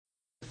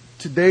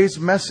today's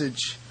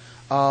message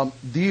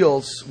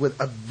deals with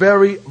a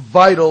very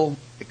vital,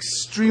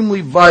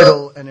 extremely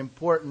vital and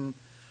important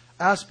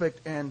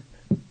aspect in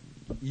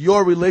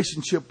your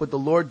relationship with the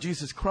Lord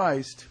Jesus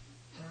Christ.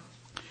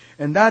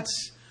 And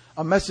that's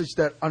a message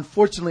that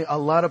unfortunately a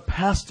lot of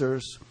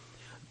pastors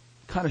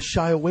kind of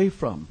shy away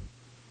from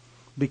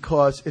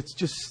because it's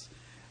just,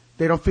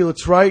 they don't feel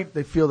it's right.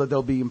 They feel that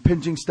they'll be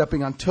impinging,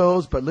 stepping on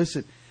toes. But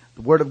listen,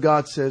 the Word of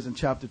God says in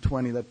chapter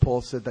 20 that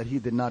Paul said that he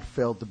did not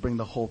fail to bring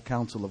the whole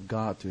counsel of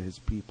God to his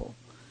people.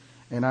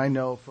 And I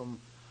know from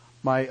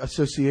my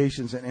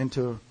associations and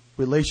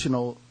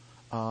interrelational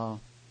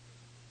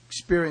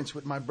experience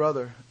with my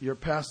brother, your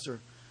pastor,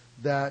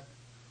 that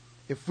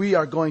if we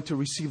are going to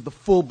receive the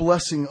full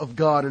blessing of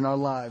God in our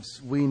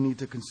lives, we need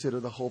to consider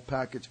the whole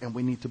package, and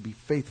we need to be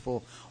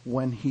faithful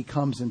when He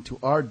comes into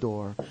our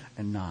door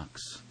and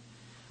knocks.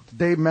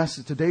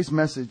 Today's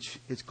message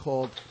is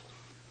called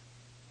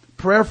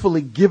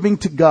Prayerfully Giving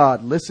to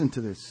God. Listen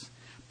to this.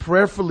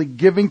 Prayerfully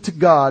giving to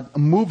God,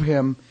 move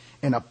Him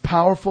in a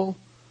powerful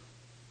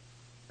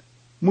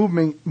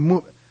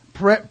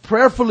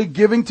prayerfully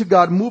giving to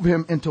God, move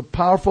Him into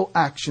powerful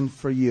action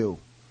for you.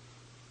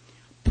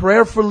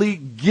 Prayerfully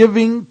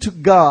giving to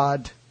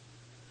God,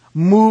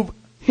 move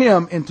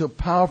Him into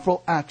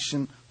powerful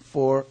action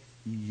for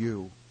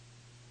you.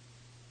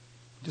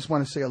 Just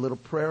want to say a little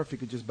prayer. If you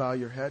could just bow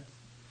your head.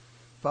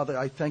 Father,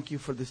 I thank You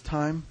for this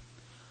time.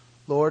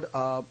 Lord,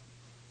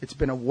 it's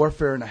been a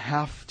warfare and a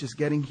half just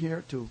getting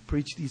here to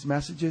preach these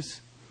messages.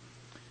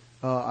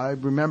 I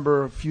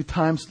remember a few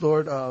times,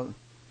 Lord,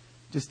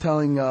 just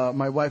telling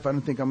my wife, I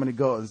don't think I'm going to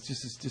go. It's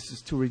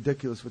just too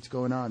ridiculous what's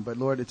going on. But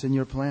Lord, it's in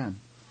Your plan.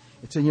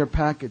 It's in Your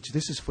package.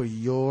 This is for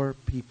Your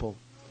people.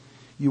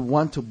 You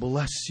want to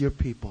bless Your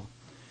people.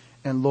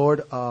 And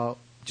Lord,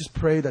 just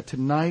pray that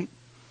tonight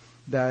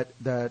that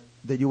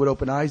You would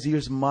open eyes,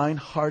 ears, mind,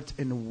 heart,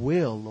 and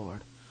will,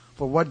 Lord.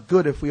 For what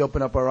good if we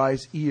open up our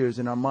eyes, ears,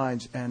 and our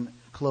minds and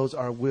close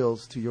our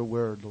wills to Your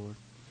word, Lord.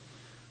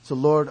 So,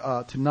 Lord,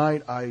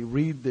 tonight I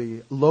read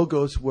the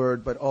Logos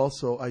word, but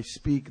also I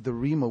speak the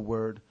Rhema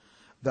word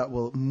that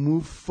will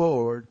move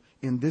forward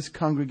in this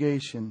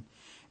congregation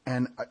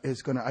and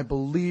is going to, I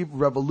believe,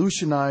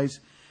 revolutionize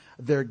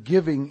their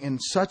giving in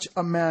such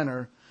a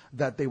manner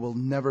that they will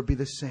never be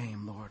the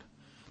same, Lord.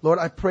 Lord,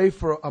 I pray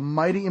for a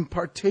mighty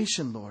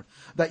impartation, Lord,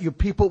 that Your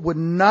people would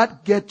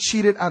not get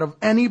cheated out of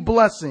any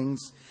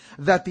blessings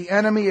that the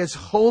enemy is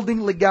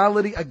holding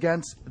legality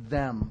against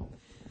them.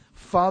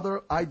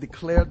 Father, I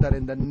declare that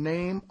in the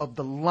name of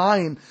the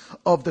Lion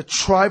of the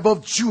tribe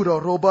of Judah,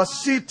 the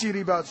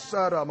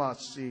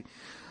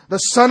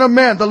Son of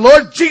Man, the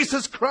Lord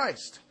Jesus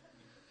Christ,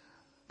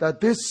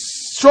 that this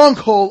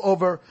stronghold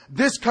over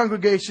this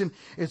congregation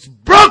is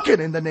broken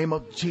in the name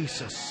of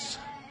Jesus.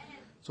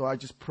 So I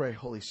just pray,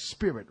 Holy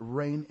Spirit,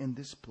 reign in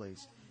this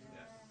place.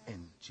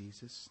 In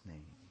Jesus'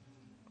 name.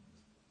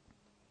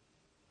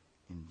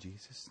 In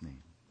Jesus'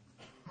 name.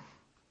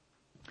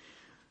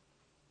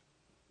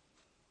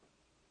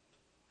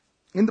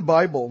 In the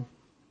Bible,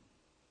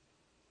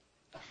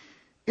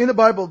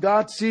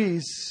 God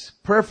sees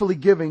prayerfully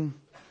giving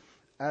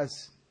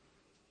as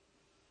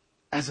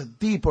a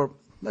deep, or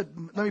let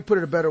me put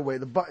it a better way.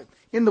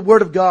 In the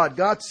Word of God,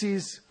 God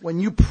sees when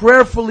you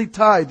prayerfully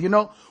tithe. You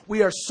know,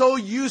 we are so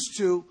used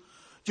to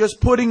just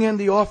putting in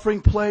the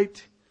offering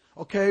plate,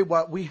 okay,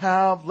 what we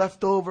have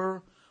left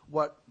over,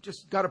 what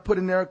just got to put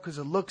in there because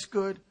it looks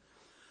good.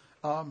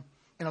 And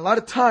a lot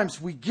of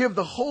times we give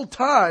the whole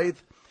tithe,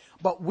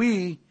 but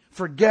we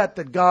forget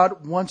that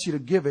God wants you to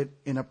give it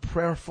in a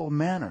prayerful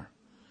manner.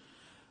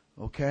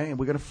 Okay? And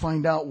we're going to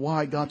find out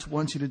why God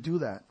wants you to do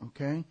that.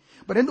 Okay?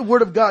 But in the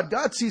Word of God,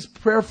 God sees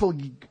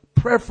prayerfully,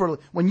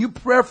 when you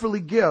prayerfully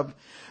give,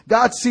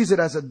 God sees it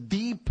as a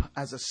deep,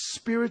 as a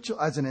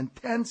spiritual, as an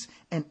intense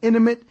and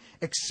intimate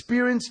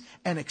experience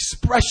and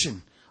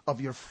expression of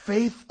your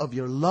faith, of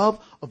your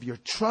love, of your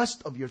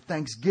trust, of your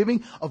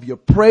thanksgiving, of your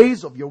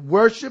praise, of your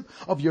worship,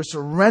 of your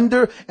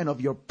surrender, and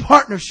of your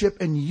partnership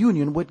and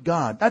union with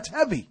God. That's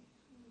heavy.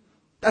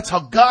 That's how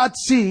God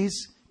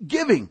sees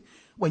giving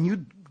when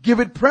you give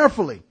it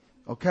prayerfully.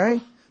 Okay?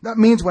 That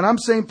means when I'm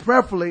saying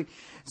prayerfully,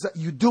 is that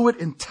you do it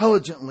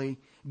intelligently,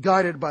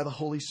 guided by the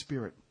Holy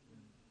Spirit.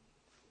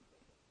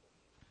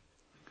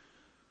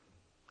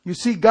 You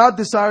see, God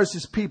desires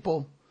His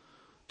people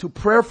to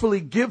prayerfully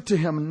give to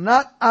Him,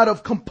 not out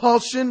of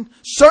compulsion,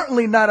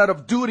 certainly not out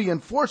of duty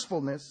and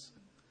forcefulness,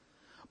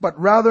 but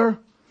rather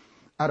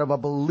out of a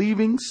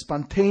believing,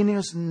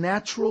 spontaneous,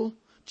 natural,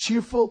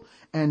 cheerful,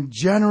 and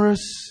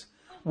generous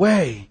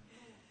way.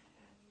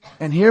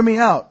 And hear me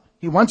out.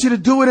 He wants you to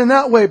do it in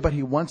that way, but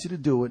He wants you to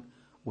do it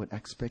with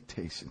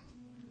expectation.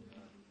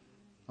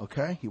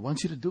 Okay? He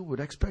wants you to do it with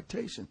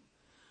expectation.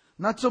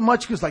 Not so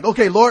much because like,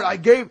 okay, Lord, I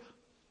gave.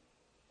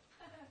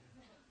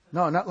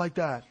 No, not like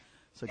that.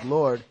 It's like,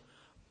 Lord,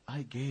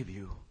 I gave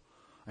You,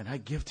 and I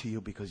give to You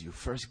because You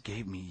first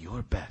gave me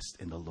Your best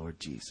in the Lord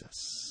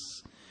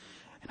Jesus.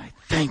 And I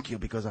thank You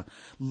because,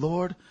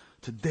 Lord,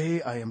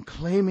 today I am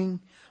claiming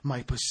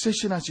my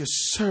position as Your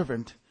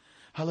servant.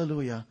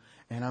 Hallelujah.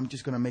 and I'm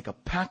just going to make a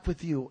pact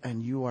with you,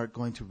 and you are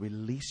going to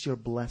release your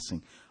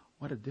blessing.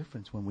 What a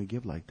difference when we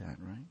give like that,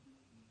 right?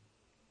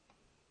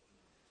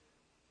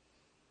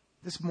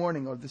 This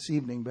morning, or this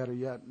evening, better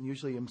yet,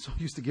 usually I'm so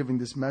used to giving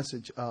this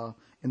message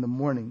in the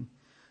morning.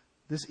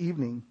 This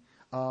evening,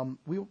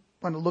 we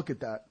want to look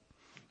at that,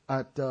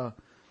 at the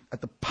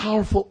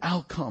powerful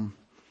outcome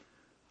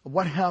of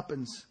what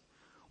happens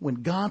when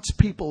God's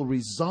people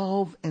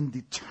resolve and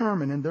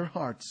determine in their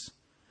hearts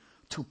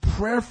to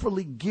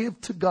prayerfully give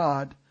to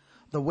God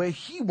the way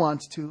He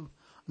wants to,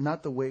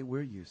 not the way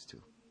we're used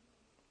to.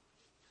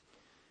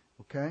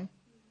 Okay?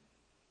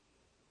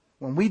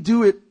 When we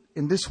do it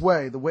in this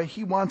way, the way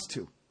He wants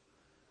to,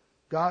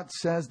 God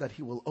says that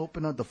He will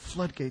open up the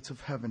floodgates of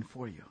heaven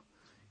for you.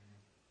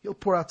 He'll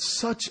pour out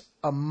such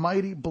a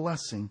mighty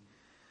blessing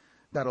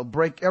that'll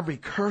break every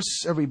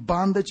curse, every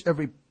bondage,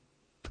 every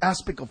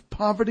aspect of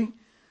poverty.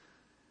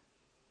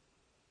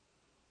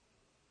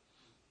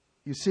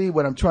 You see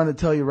what I'm trying to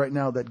tell you right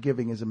now, that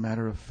giving is a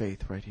matter of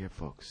faith right here,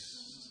 folks.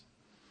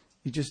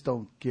 You just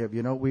don't give.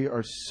 You know, we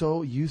are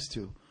so used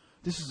to.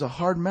 This is a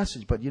hard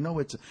message, but you know,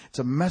 it's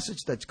a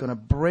message that's going to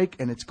break,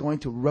 and it's going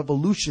to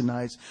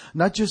revolutionize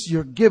not just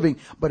your giving,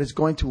 but it's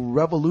going to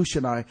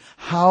revolutionize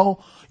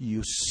how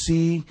you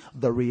see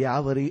the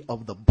reality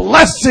of the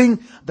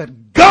blessing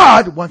that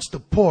God wants to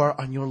pour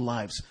on your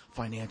lives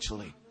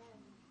financially.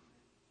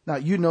 Now,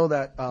 you know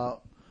that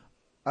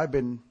I've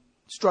been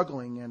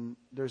struggling, and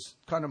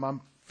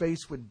I'm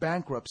faced with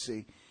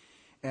bankruptcy,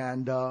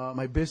 and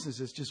my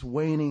business is just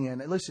waning.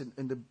 And listen,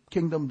 in the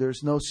kingdom,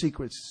 there's no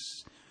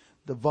secrets.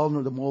 The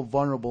more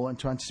vulnerable and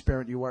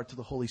transparent you are to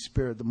the Holy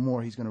Spirit, the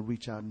more He's going to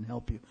reach out and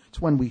help you. It's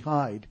when we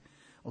hide,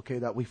 okay,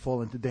 that we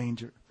fall into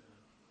danger.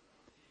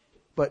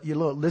 But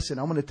listen,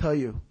 I'm going to tell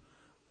you,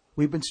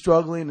 we've been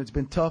struggling. It's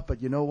been tough,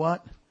 but you know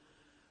what?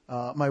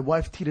 My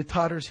wife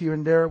teeter-totters here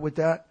and there with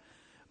that.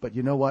 But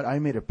you know what? I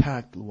made a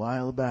pact a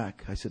while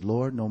back. I said,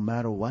 Lord, no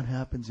matter what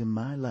happens in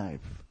my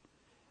life,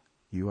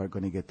 you are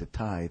going to get the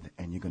tithe,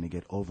 and you're going to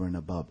get over and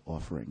above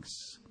offerings.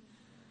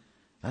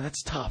 Now,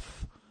 that's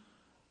tough.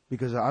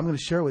 Because I'm going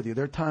to share with you,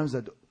 there are times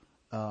that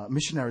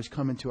missionaries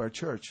come into our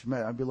church.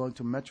 I belong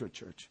to Metro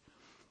Church.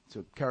 It's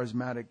a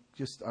charismatic,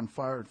 just on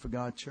fire for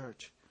God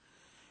church.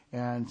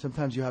 And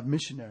sometimes you have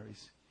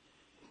missionaries.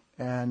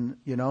 And,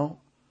 you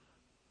know,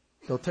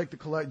 they'll take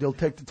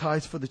the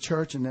tithes for the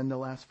church, and then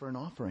they'll ask for an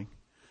offering.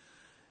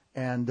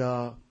 And,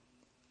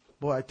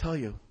 boy, I tell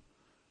you,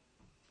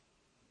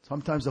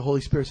 sometimes the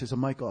Holy Spirit says,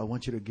 Michael, I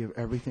want you to give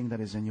everything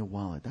that is in your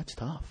wallet. That's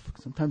tough.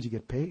 Sometimes you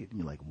get paid, and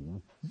you're like,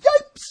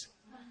 yipes!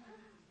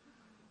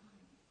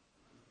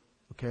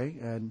 Okay,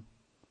 and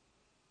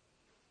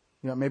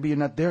maybe you're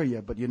not there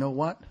yet, but you know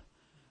what?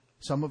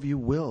 Some of you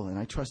will, and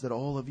I trust that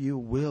all of you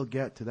will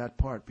get to that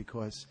part,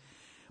 because,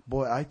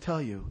 boy, I tell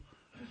you,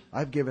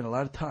 I've given a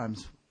lot of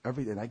times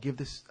everything. I give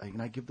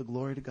the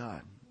glory to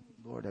God.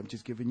 Lord, I'm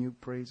just giving you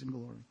praise and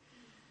glory.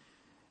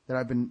 That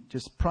I've been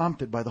just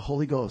prompted by the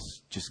Holy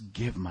Ghost. Just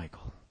give,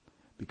 Michael,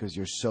 because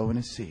you're sowing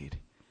a seed.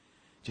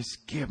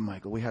 Just give,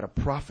 Michael. We had a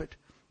prophet,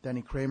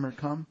 Danny Kramer,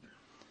 come.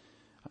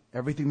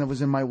 Everything that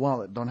was in my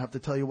wallet, don't have to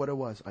tell you what it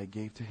was, I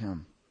gave to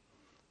him.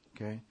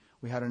 Okay?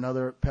 We had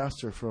another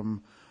pastor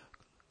from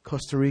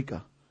Costa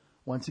Rica.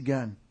 Once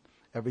again,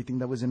 everything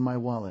that was in my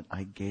wallet,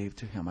 I gave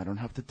to him. I don't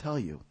have to tell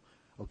you.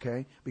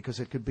 Okay? Because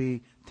it could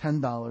be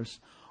 $10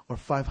 or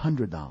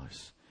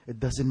 $500. It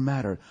doesn't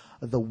matter.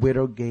 The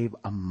widow gave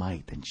a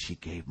mite, and she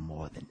gave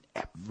more than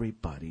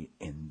everybody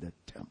in the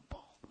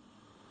temple.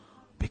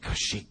 Because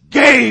she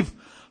gave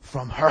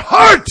from her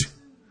heart.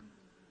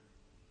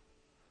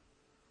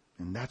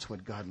 And that's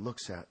what God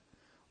looks at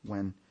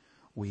when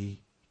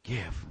we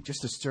give.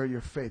 Just to stir your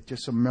faith.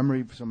 Just some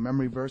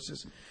memory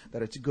verses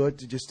that it's good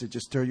to just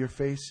stir your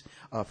faith.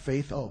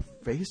 Faith. Oh,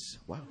 face?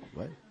 Wow.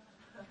 What?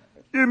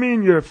 You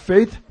mean your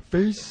faith?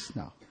 Face?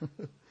 No.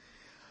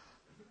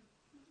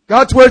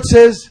 God's word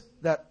says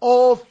that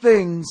all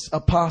things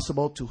are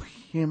possible to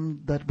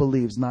him that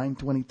believes.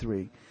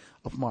 9:23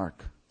 of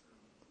Mark.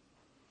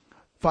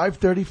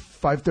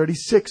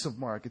 5:36 of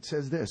Mark. It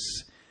says this.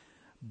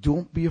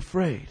 Don't be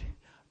afraid.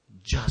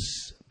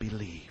 Just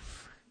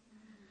believe.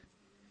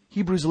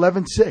 Hebrews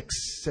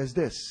 11:6 says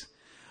this.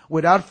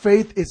 Without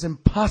faith, it's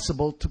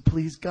impossible to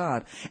please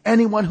God.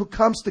 Anyone who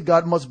comes to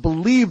God must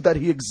believe that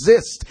He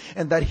exists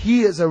and that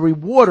He is a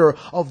rewarder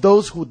of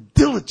those who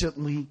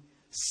diligently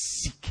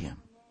seek Him.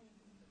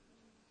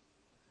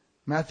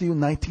 Matthew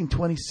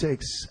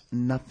 19:26.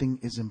 Nothing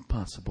is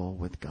impossible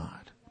with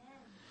God.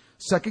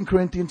 2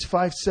 Corinthians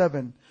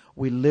 5:7.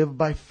 We live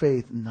by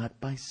faith, not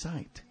by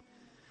sight.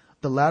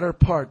 The last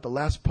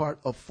part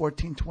of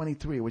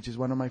 14:23, which is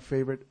one of my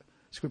favorite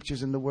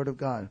scriptures in the Word of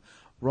God.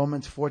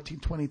 Romans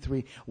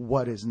 14:23.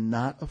 What is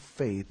not of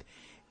faith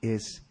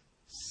is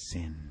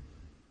sin.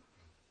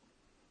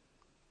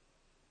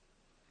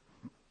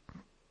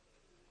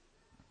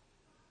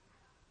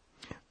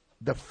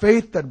 The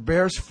faith that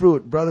bears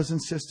fruit, brothers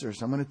and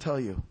sisters, I'm going to tell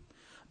you.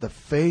 The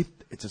faith,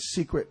 it's a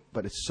secret,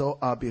 but it's so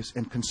obvious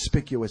and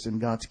conspicuous in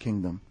God's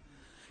kingdom.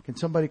 Can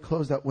somebody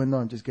close that window?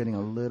 I'm just getting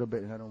a little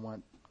bit, and I don't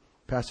want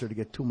Pastor to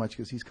get too much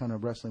because he's kind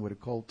of wrestling with a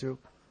cold too.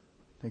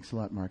 Thanks a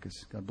lot,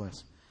 Marcus. God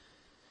bless.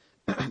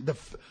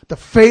 The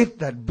faith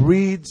that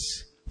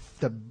breeds,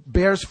 that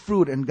bears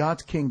fruit in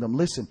God's kingdom.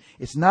 Listen,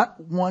 it's not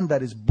one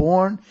that is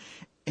born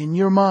in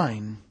your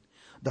mind.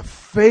 The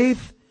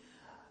faith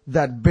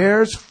that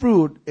bears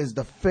fruit is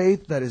the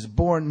faith that is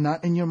born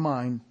not in your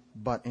mind,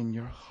 but in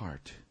your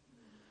heart.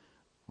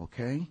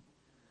 Okay?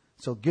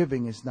 So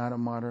giving is not a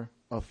matter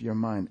of your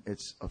mind.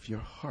 It's of your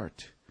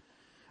heart.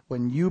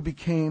 When you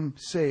became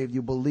saved,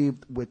 you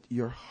believed with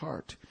your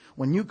heart.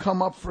 When you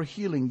come up for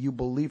healing, you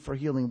believe for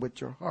healing with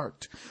your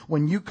heart.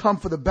 When you come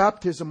for the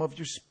baptism of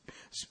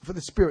for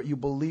the Spirit, you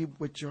believe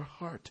with your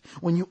heart.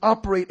 When you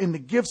operate in the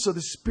gifts of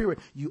the Spirit,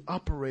 you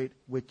operate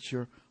with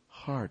your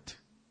heart.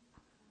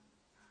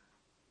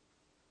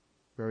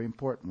 Very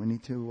important. We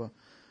need to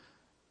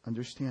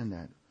understand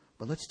that.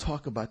 But let's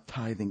talk about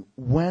tithing.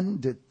 When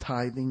did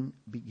tithing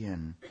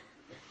begin?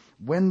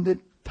 When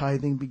did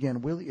tithing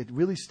begin? It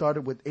really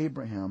started with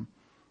Abraham,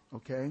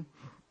 okay?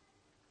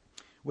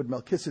 With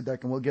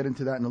Melchizedek, and we'll get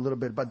into that in a little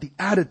bit. But the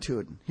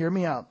attitude, hear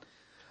me out.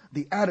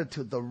 The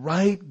attitude, the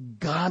right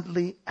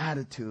godly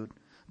attitude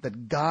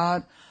that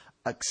God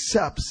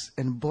accepts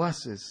and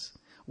blesses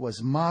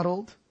was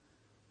modeled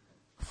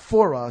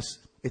for us.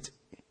 It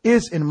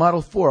is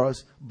modeled for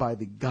us by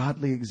the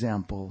godly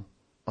example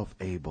of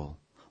Abel.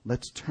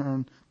 Let's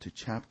turn to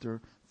chapter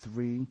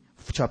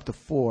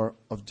 4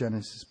 of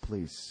Genesis,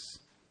 please.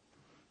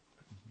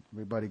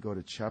 Everybody go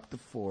to chapter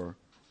 4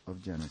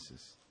 of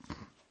Genesis.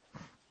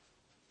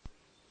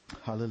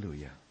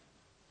 Hallelujah.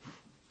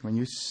 When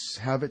you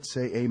have it,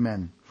 say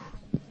amen.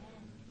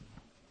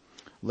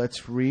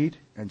 Let's read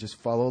and just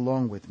follow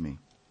along with me.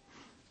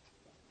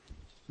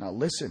 Now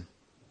listen.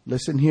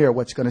 Listen here,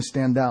 what's going to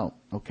stand out,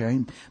 okay?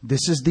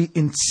 This is the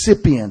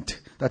incipient.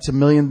 That's $1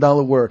 million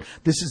word.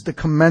 This is the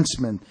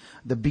commencement,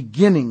 the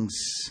beginnings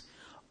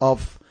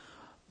of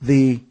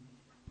the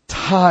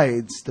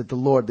tithes that the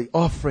Lord, the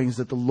offerings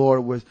that the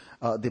Lord was,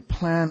 the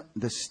plan,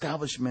 the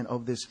establishment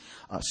of this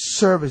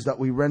service that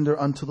we render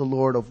unto the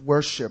Lord of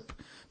worship.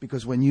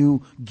 Because when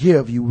you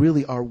give, you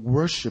really are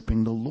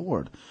worshiping the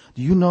Lord.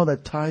 Do you know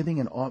that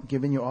tithing and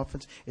giving your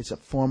offerings is a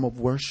form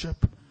of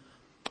worship?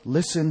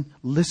 Listen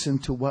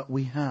to what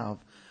we have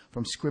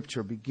from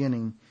Scripture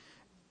beginning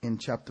in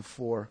chapter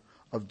 4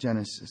 of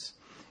Genesis.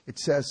 It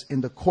says, in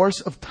the course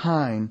of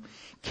time,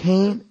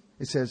 Cain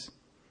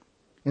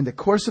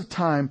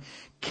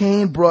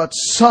brought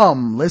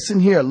some,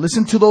 listen here,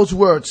 listen to those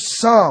words,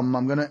 some.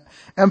 I'm going to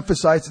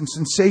emphasize and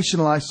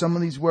sensationalize some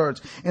of these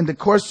words. In the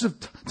course of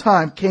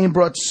time, Cain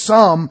brought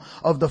some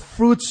of the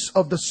fruits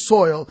of the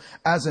soil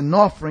as an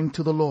offering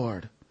to the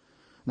Lord.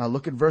 Now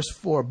look at verse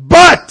 4.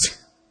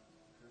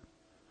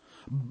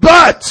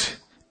 But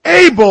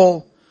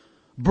Abel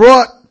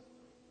brought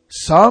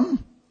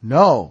some?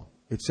 No.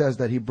 It says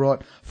that he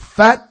brought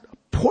fat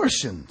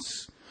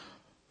portions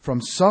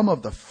from some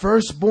of the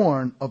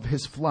firstborn of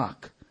his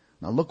flock.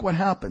 Now look what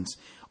happens.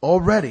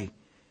 Already,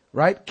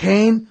 right?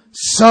 Cain,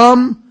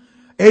 some.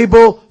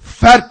 Abel,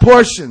 fat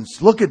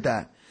portions. Look at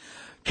that.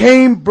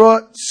 Cain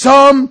brought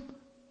some.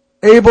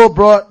 Abel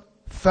brought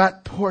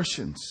fat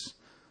portions.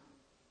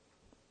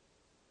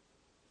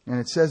 And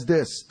it says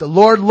this, the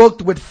Lord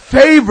looked with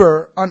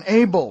favor on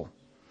Abel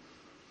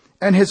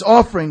and his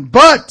offering,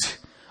 but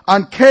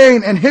on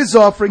Cain and his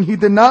offering he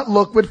did not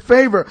look with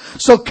favor.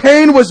 So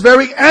Cain was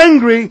very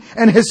angry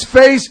and his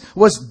face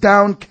was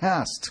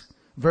downcast.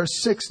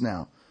 Verse 6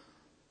 now.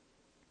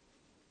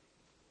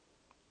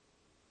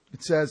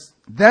 It says,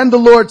 then the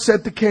Lord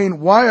said to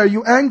Cain, why are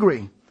you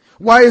angry?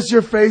 Why is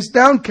your face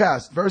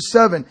downcast? Verse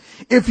 7,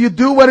 if you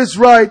do what is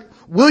right,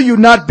 will you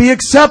not be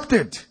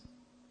accepted?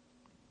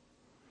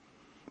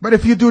 But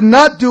if you do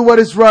not do what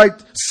is right,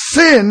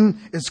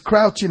 sin is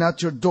crouching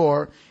at your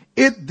door.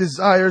 It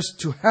desires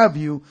to have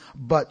you,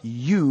 but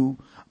you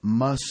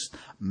must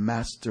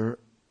master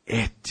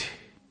it.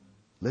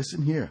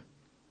 Listen here.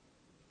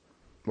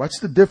 What's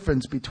the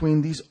difference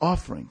between these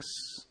offerings?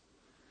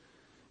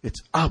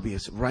 It's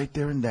obvious right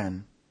there and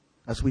then,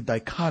 as we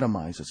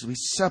dichotomize, as we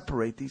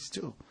separate these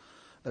two,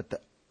 that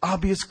the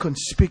obvious,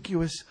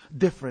 conspicuous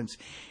difference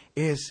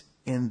is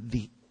in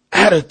the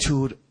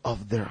attitude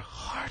of their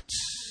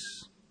hearts.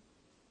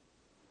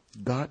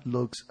 God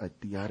looks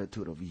at the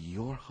attitude of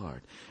your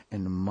heart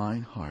and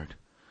mine heart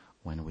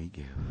when we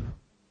give.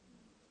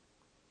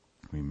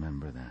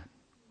 Remember that.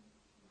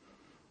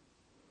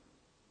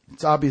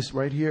 It's obvious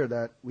right here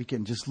that we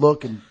can just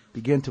look and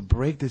begin to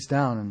break this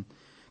down. And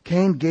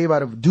Cain gave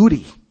out of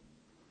duty.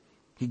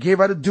 He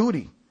gave out of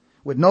duty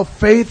with no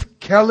faith,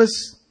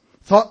 careless,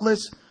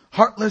 thoughtless,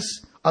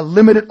 heartless, a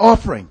limited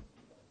offering.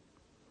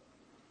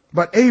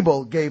 But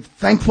Abel gave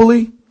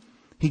thankfully.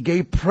 He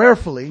gave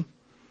prayerfully.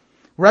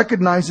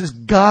 Recognizes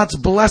God's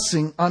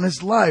blessing on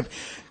his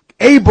life.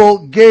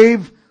 Abel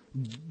gave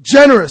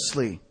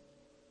generously.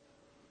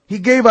 He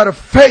gave out of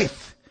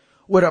faith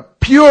with a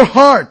pure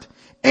heart,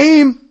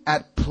 aimed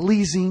at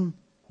pleasing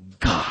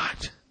God.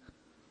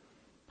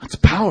 That's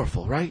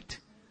powerful, right?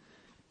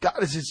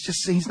 God is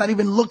just saying, he's not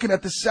even looking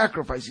at the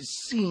sacrifice. He's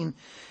seeing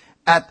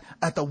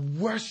at the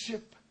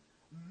worship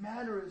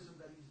mannerism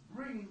that he's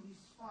bringing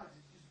these spices.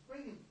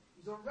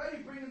 He's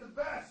already bringing the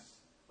best.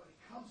 But he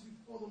comes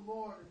before the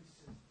Lord and he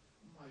says,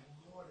 my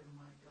Lord and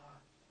my God,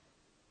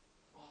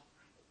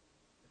 offering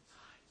the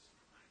tithes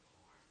for my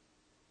Lord.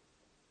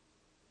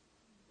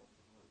 The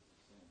Lord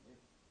is saying, hey,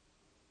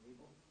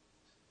 Abel,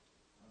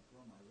 I'll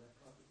throw my red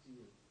carpet to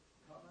you.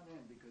 Come on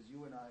in, because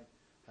you and I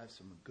have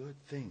some good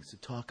things to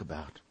talk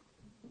about.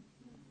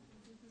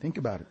 Think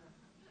about it.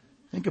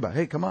 Think about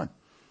it. Hey, come on.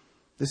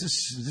 This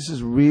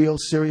is real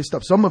serious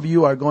stuff. Some of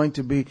you are going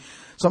to be,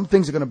 some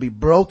things are going to be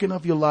broken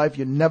off your life.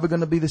 You're never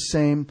going to be the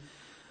same.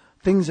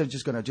 Things are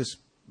just going to just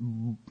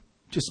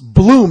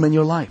bloom in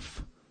your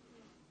life.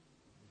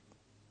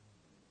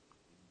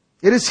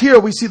 It is here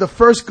we see the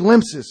first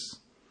glimpses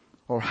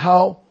of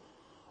how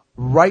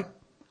right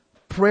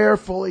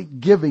prayerfully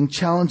giving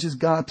challenges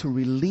God to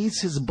release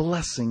his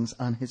blessings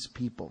on his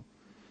people.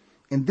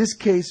 In this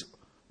case,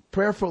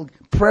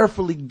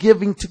 prayerfully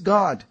giving to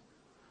God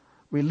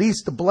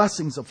release the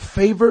blessings of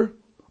favor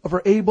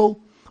over Abel,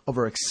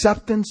 over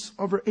acceptance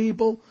over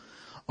Abel,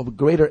 of a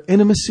greater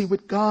intimacy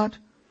with God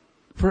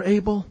for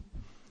Abel.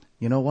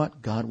 You know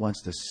what? God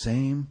wants the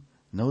same,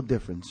 no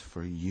difference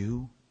for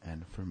you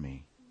and for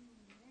me.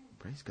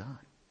 Praise God.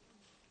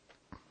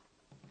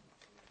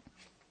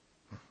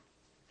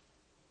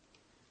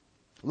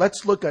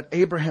 Let's look at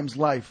Abraham's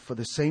life for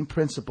the same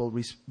principle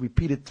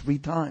repeated 3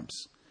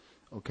 times.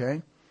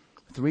 Okay?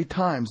 3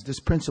 times this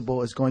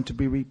principle is going to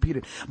be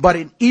repeated. But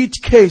in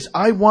each case,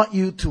 I want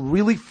you to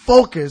really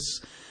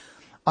focus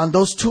on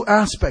those 2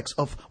 aspects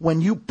of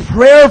when you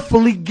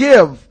prayerfully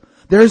give,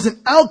 there is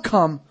an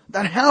outcome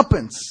that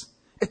happens.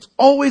 It's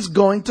always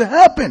going to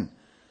happen.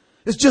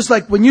 It's just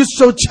like when you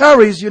sow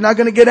cherries, you're not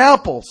going to get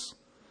apples.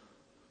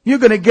 You're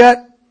going to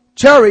get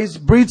cherries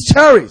breeds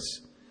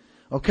cherries.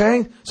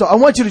 Okay? So I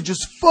want you to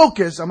just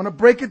focus. I'm going to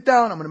break it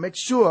down. I'm going to make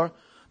sure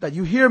that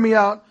you hear me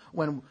out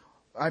when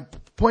I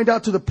point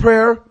out to the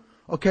prayer,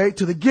 okay,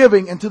 to the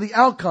giving and to the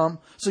outcome.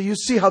 So you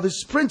see how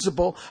this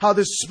principle, how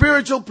this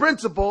spiritual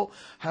principle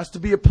has to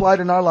be applied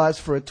in our lives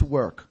for it to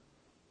work.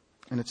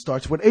 And it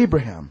starts with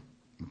Abraham.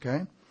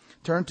 Okay?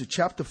 Turn to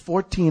chapter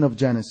 14 of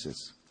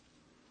Genesis.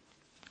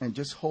 And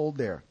just hold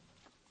there.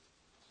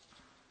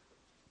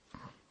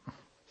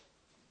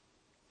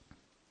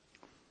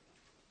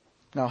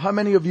 Now, how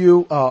many of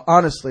you,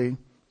 honestly,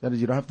 that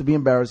is, you don't have to be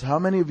embarrassed, how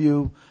many of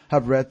you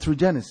have read through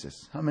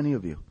Genesis? How many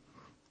of you?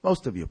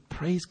 Most of you.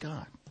 Praise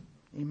God.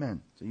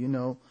 Amen. So you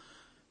know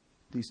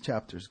these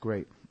chapters.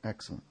 Great.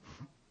 Excellent.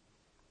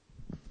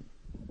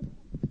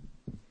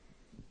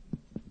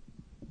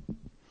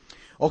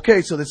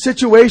 Okay, so the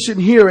situation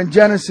here in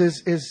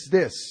Genesis is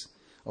this.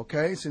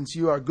 Okay, since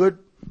you are good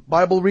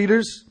Bible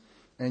readers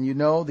and you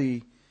know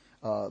the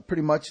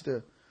pretty much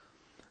the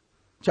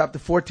chapter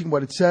 14,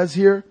 what it says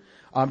here,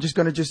 I'm just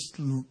going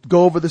to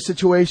go over the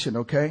situation,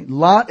 okay?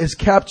 Lot is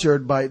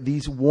captured by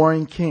these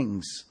warring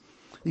kings.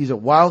 These are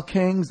wild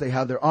kings. They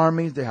have their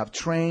armies. They have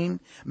trained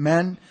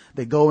men.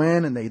 They go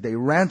in and they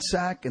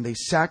ransack and they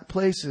sack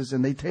places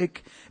and they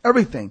take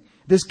everything.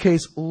 In this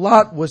case,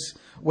 Lot was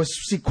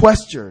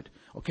sequestered.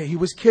 Okay, he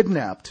was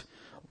kidnapped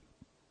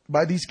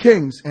by these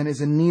kings and is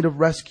in need of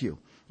rescue.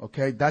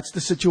 Okay, that's the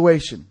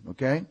situation.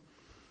 Okay,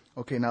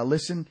 now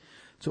listen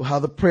to how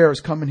the prayer is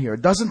coming here.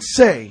 It doesn't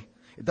say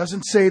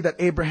that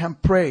Abraham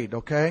prayed,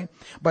 okay?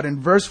 But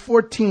in verse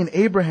 14,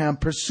 Abraham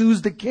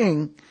pursues the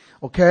king,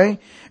 okay?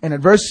 And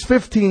in verse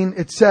 15,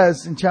 it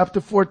says in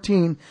chapter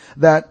 14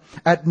 that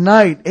at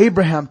night,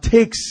 Abraham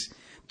takes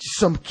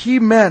some key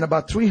men,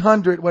 about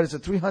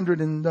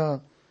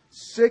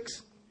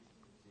 306?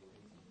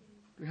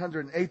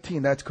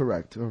 318, that's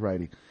correct.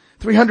 Alrighty.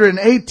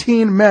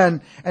 318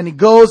 men, and he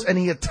goes and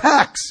he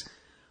attacks.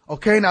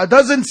 Okay, now it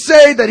doesn't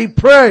say that he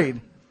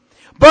prayed.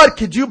 But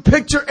could you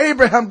picture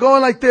Abraham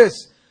going like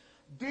this?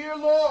 Dear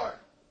Lord,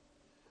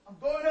 I'm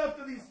going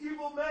after these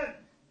evil men.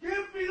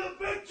 Give me the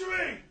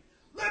victory.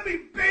 Let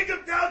me bang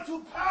them down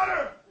to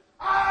powder.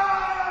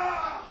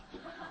 Ah!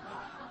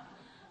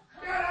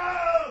 Get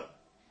out!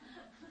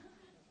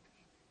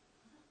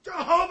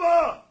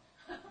 Jehovah!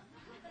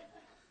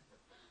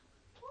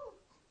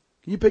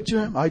 Can you picture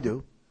him? I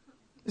do.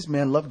 This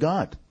man loved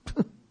God.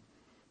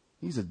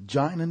 He's a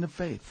giant in the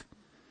faith.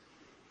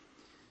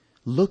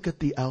 Look at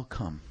the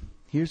outcome.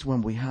 Here's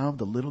when we have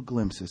the little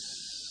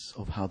glimpses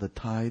of how the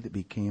tithe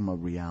became a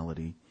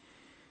reality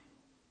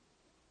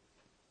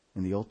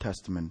in the Old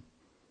Testament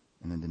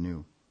and in the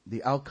New.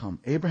 The outcome.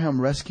 Abraham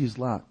rescues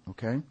Lot,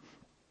 okay?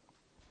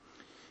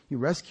 He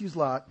rescues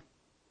Lot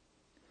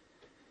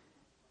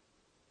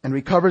and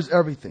recovers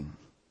everything.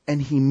 And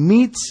he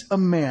meets a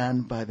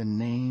man by the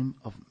name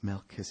of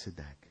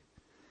Melchizedek,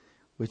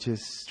 which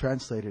is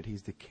translated,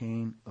 he's the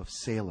king of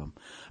Salem.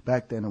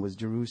 Back then it was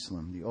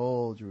Jerusalem, the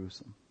old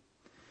Jerusalem.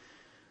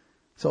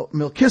 So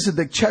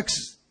Melchizedek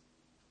checks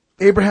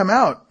Abraham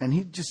out, and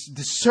he just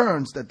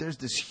discerns that there's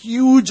this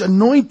huge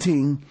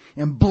anointing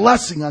and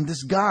blessing on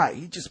this guy.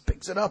 He just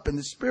picks it up in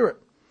the spirit.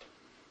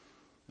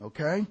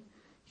 Okay?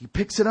 He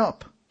picks it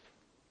up.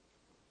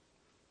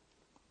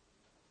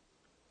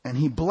 And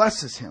he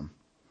blesses him.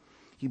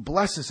 He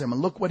blesses him.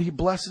 And look what he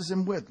blesses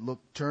him with. Look,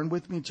 turn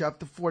with me,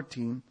 chapter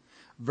 14,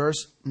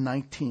 verse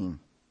 19.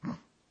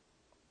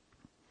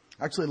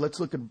 Actually, let's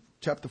look at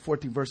chapter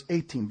 14, verse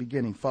 18,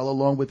 beginning. Follow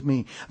along with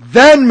me.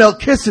 Then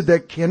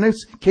Melchizedek,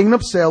 king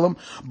of Salem,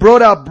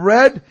 brought out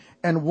bread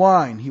and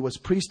wine. He was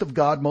priest of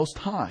God Most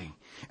High.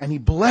 And he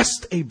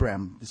blessed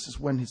Abraham. This is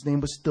when his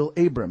name was still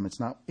Abram. It's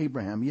not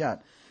Abraham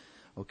yet.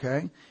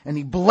 Okay? And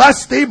he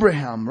blessed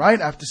Abraham,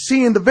 right? After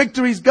seeing the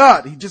victory he's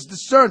got. He just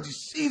discerns. He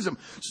sees him.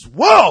 He says,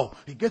 whoa!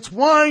 He gets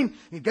wine.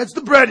 He gets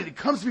the bread. And he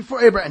comes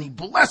before Abraham. And he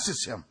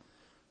blesses him.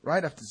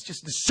 Right? After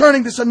just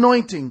discerning this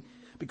anointing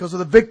because of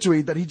the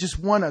victory that he just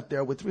won out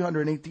there with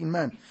 318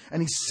 men.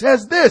 And he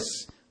says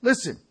this.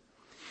 Listen.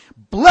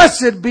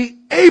 Blessed be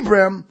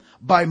Abram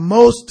by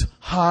Most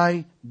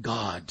High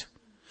God,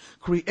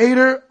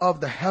 Creator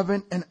of the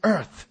heaven and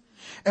earth.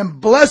 And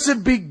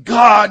blessed be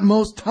God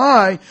Most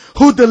High,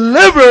 who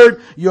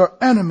delivered your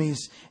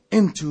enemies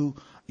into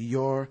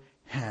your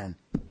hand.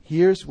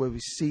 Here's where we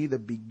see the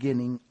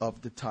beginning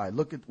of the tithe.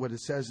 Look at what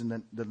it says in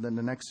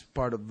the next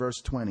part of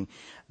verse 20.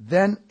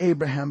 Then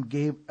Abraham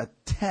gave a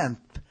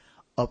tenth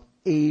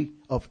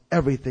of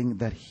everything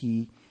that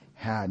he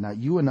had. Now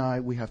you and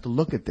I, we have to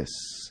look at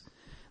this.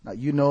 Now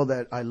you know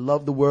that I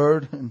love the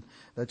word, and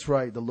that's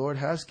right. The Lord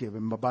has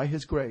given, but by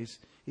His grace,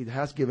 He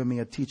has given me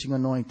a teaching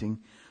anointing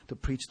to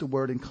preach the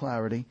word in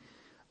clarity.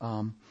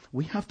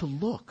 We have to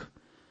look.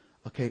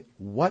 Okay,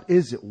 what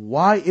is it?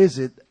 Why is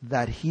it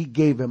that He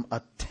gave him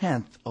a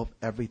tenth of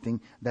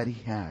everything that he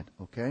had?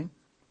 Okay.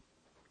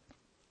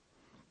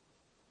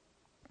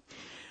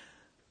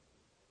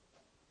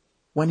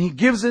 When He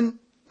gives him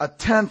a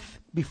tenth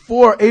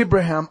before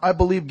Abraham, I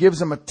believe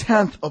gives him a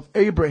tenth of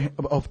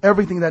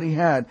everything that he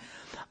had.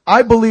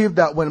 I believe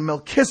that when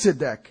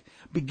Melchizedek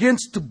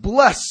begins to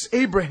bless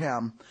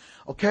Abraham,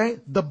 okay,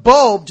 the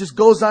bulb just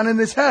goes on in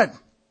his head.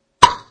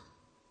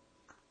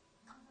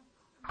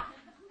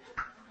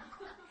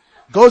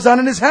 Goes on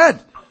in his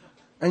head.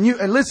 And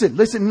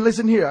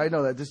listen here. I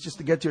know that this is just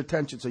to get your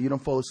attention so you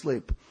don't fall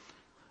asleep.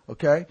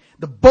 Okay?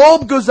 The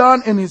bulb goes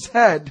on in his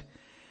head.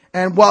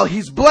 And while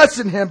he's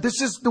blessing him,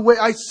 this is the way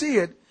I see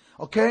it.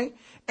 Okay?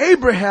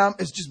 Abraham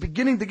is just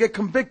beginning to get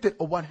convicted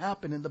of what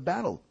happened in the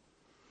battle.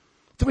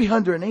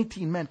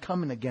 318 men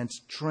coming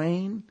against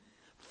trained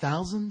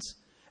thousands,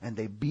 and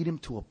they beat him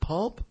to a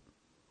pulp.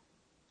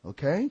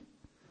 Okay?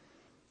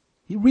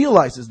 He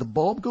realizes the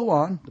bulb goes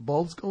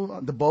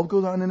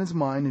on in his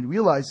mind, and he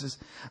realizes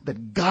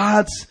that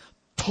God's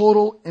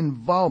total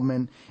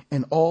involvement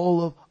in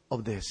all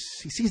of this.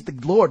 He sees the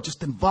Lord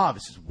just involved.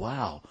 He says,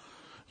 wow,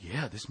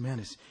 yeah, this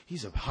man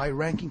he's a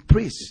high-ranking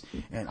priest.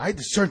 And I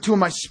discern too in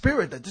my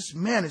spirit that this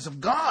man is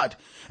of God.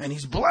 And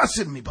he's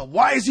blessing me. But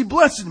why is he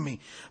blessing me?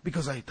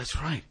 Because that's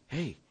right.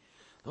 Hey,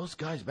 those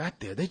guys back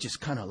there, they just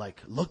kind of like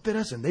looked at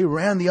us and they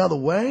ran the other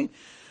way.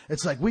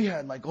 It's like we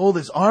had like all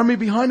this army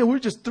behind it. We're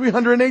just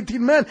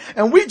 318 men.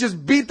 And we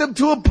just beat them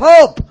to a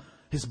pulp.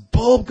 His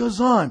bulb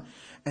goes on.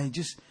 And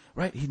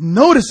he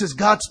notices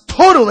God's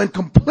total and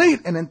complete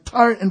and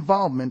entire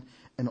involvement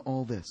in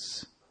all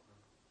this.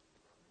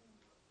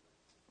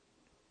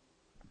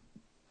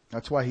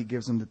 That's why He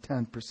gives him the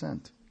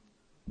 10%.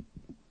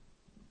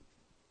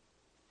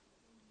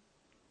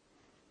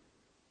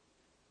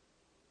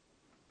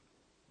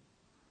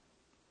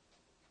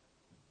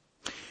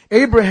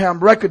 Abraham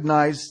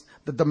recognized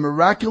that the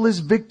miraculous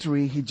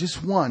victory he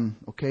just won,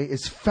 okay,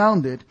 is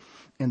founded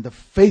in the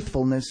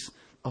faithfulness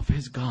of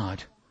his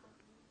God.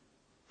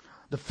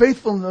 The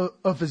faithfulness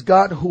of his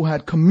God, who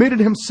had committed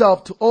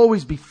Himself to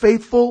always be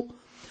faithful,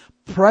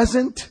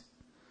 present,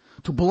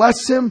 to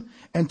bless him,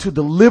 and to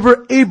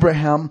deliver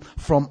Abraham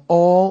from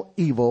all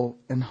evil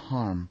and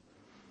harm.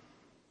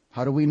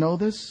 How do we know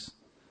this?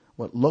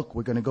 Well, look,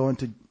 we're going to go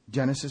into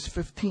Genesis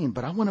 15,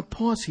 but I want to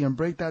pause here and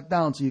break that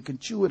down so you can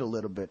chew it a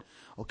little bit.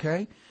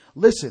 Okay?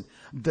 Listen,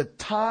 the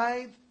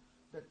tithe,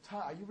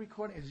 are you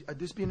recording? Is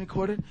this being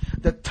recorded?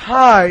 The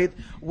tithe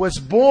was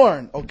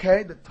born,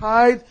 okay? The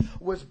tithe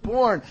was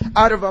born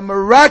out of a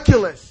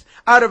miraculous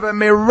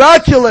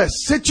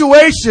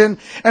situation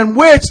in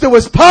which there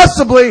was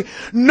possibly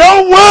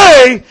no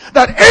way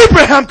that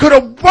Abraham could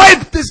have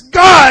wiped this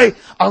guy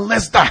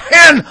unless the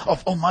hand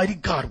of Almighty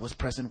God was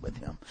present with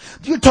him.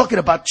 You're talking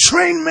about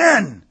trained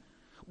men,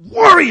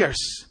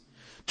 warriors,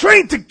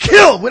 trained to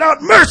kill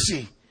without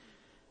mercy.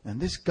 And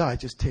this guy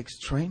just takes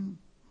trained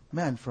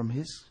men from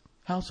his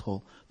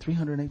household,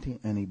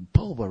 318, and he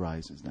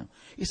pulverizes them.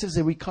 He says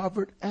they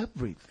recovered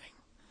everything.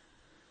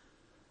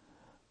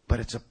 But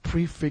it's a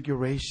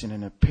prefiguration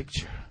and a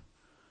picture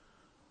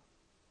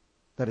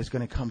that is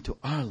going to come to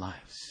our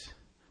lives.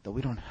 That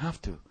we don't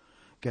have to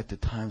get to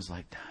times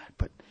like that,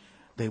 but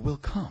they will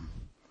come.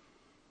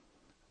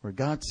 Where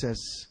God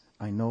says,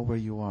 I know where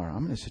you are.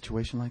 I'm in a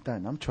situation like that,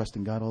 and I'm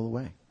trusting God all the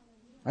way.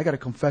 I got a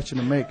confession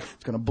to make.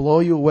 It's going to blow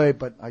you away,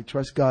 but I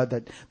trust God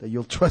that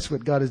you'll trust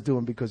what God is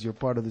doing because you're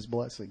part of this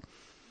blessing.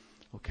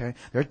 Okay?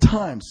 There are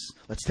times,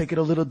 let's take it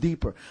a little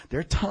deeper. There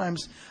are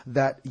times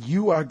that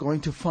you are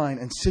going to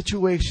find in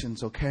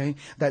situations, okay,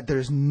 that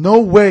there's no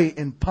way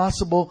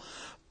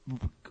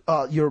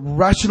your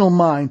rational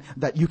mind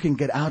that you can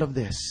get out of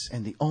this.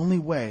 And the only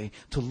way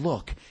to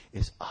look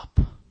is up.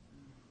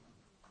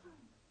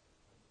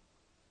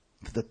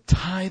 The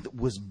tithe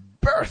was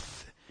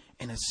birthed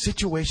in a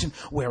situation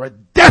where a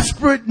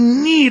desperate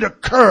need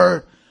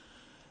occurred.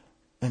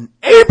 And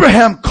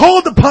Abraham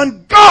called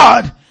upon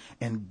God,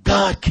 and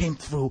God came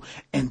through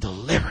and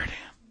delivered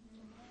him.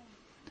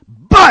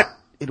 But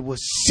it was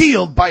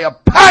sealed by a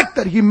pact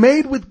that he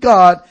made with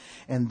God.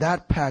 And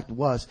that pact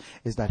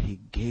is that he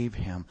gave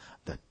him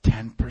the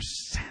 10%.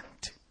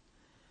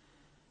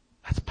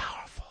 That's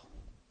powerful.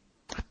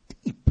 That's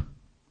deep.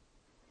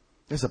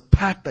 There's a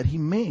pact that he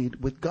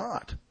made with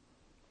God.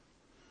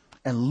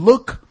 And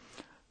look,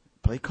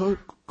 pay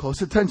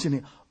close attention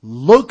here.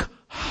 Look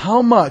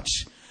how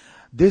much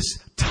this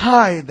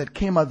tithe that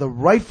came out of the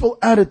rightful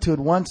attitude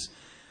once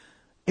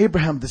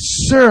Abraham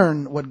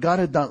discerned what God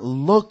had done.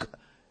 Look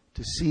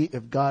to see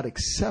if God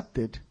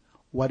accepted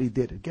what he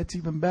did. It gets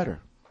even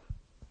better.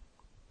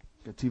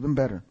 It's even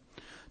better.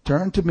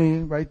 Turn to me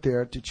right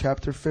there to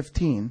chapter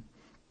 15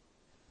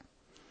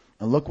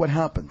 and look what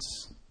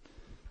happens.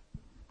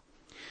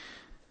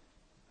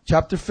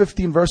 Chapter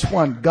 15 verse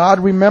 1. God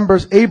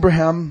remembers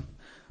Abraham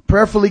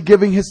prayerfully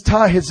giving his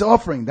tithe, his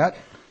offering, that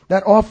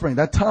offering,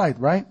 that tithe,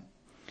 right?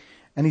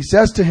 And he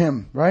says to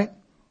him, right?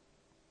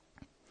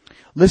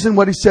 Listen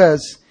what he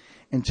says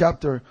in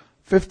chapter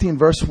 15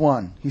 verse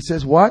 1. He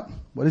says what?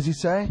 What does he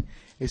say?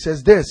 He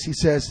says this. He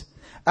says,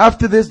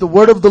 after this, the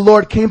word of the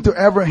Lord came to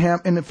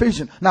Abraham in a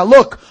vision. Now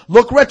look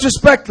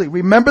retrospectively.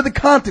 Remember the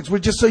context. We're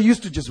just so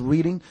used to just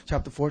reading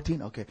chapter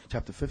 14. Okay.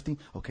 Chapter 15.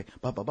 Okay.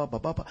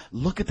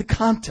 Look at the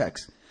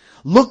context.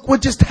 Look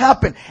what just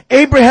happened.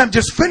 Abraham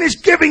just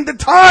finished giving the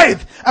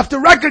tithe after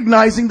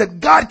recognizing that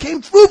God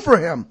came through for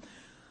him.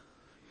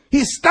 He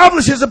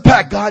establishes a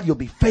pact. God, you'll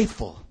be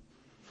faithful.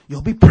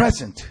 You'll be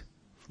present.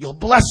 You'll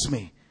bless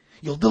me.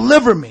 You'll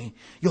deliver me.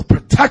 You'll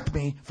protect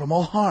me from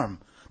all harm.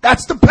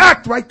 That's the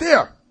pact right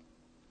there.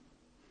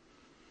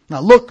 Now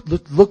look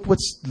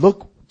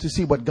to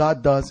see what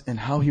God does and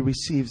how he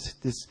receives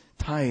this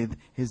tithe,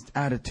 his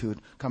attitude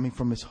coming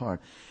from his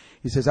heart.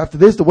 He says, after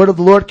this, the word of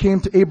the Lord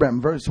came to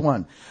Abraham, verse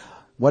 1.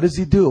 What does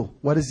he do?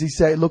 What does he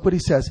say? Look what he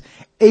says.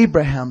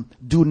 Abraham,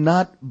 do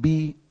not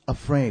be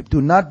afraid.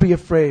 Do not be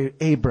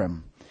afraid,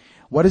 Abram.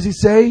 What does he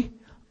say?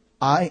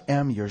 I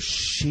am your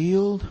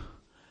shield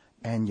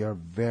and your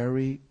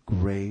very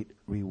great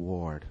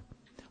reward.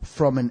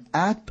 From an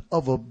act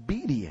of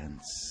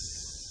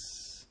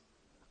obedience,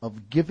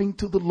 of giving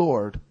to the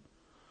Lord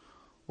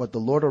what the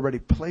Lord already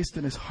placed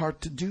in his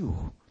heart to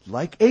do,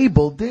 like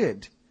Abel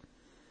did.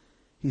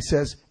 He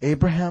says,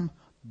 Abraham,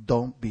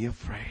 don't be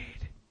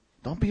afraid.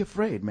 Don't be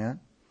afraid, man.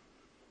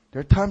 There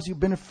are times you've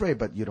been afraid,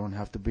 but you don't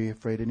have to be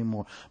afraid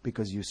anymore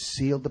because you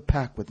sealed the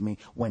pact with me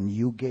when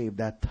you gave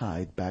that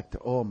tithe back to,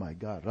 oh my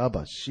God,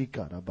 Rabba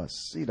Shika, Rabba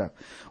Sida.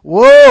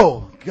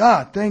 Whoa,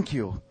 God, thank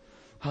you.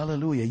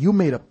 Hallelujah. You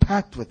made a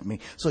pact with me.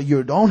 So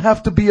you don't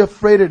have to be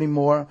afraid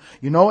anymore.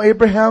 You know,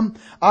 Abraham,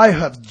 I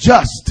have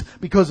just,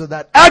 because of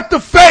that act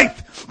of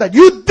faith that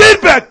you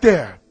did back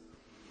there,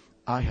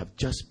 I have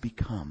just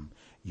become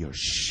your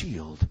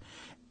shield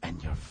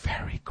and your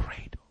very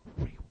great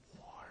reward.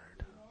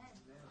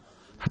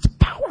 That's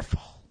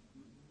powerful.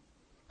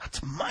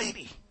 That's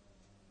mighty.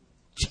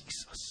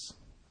 Jesus.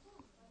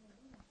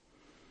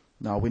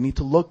 Now we need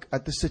to look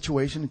at the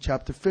situation in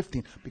chapter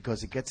 15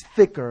 because it gets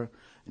thicker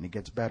and it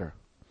gets better.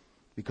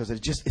 Because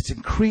it's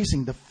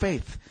increasing the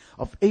faith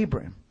of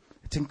Abraham.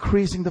 It's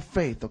increasing the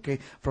faith, okay,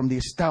 from the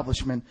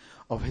establishment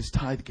of his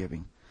tithe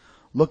giving.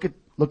 Look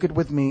at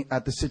with me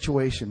at the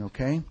situation,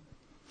 okay?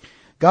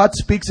 God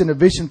speaks in a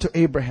vision to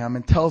Abraham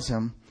and tells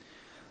him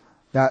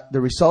that the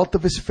result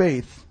of his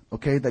faith,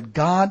 okay, that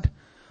God,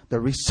 the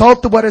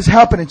result of what has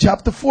happened in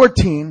chapter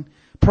 14,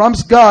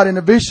 prompts God in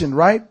a vision,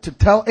 right, to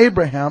tell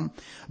Abraham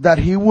that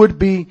he was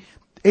going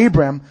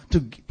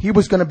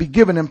to be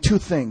given him two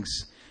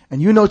things.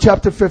 And you know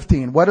chapter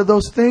 15. What are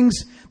those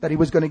things? That he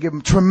was going to give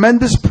him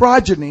tremendous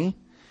progeny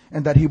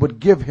and that he would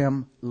give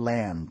him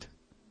land.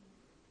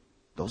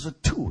 Those are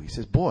two. He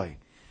says, boy,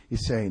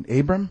 he's saying,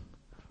 Abram,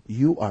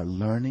 you are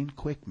learning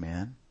quick,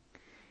 man.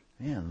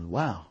 Man,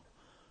 wow.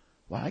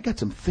 Wow, I got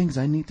some things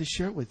I need to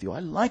share with you. I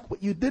like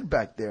what you did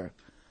back there.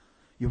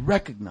 You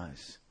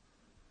recognize.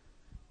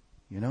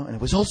 You know, and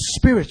it was all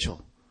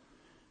spiritual.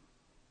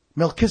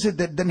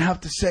 Melchizedek didn't have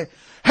to say,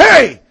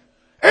 hey,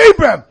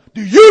 Abraham,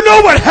 do you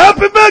know what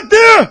happened back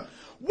there?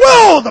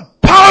 Whoa, the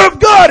power of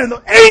God and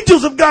the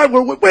angels of God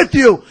were with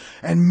you.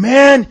 And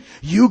man,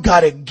 you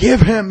got to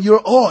give him your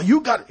all. He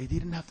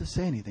didn't have to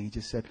say anything. He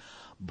just said,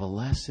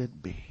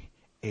 blessed be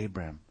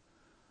Abraham,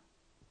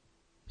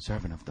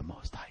 servant of the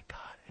Most High God.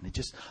 And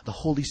the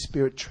Holy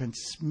Spirit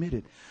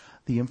transmitted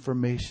the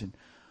information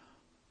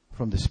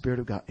from the Spirit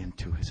of God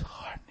into his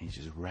heart. And he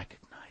just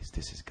recognized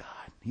this is God.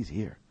 He's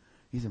here.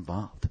 He's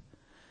involved.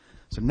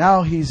 So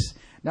now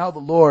the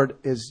Lord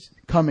is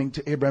coming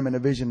to Abraham in a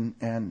vision,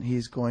 and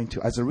he's going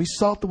to, as a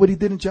result of what he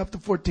did in chapter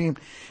 14,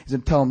 he's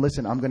going to tell him,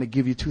 listen, I'm going to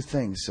give you two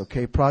things,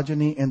 okay?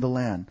 Progeny and the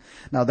land.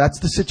 Now that's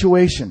the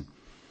situation,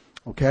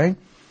 okay?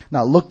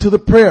 Now look to the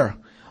prayer.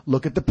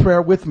 Look at the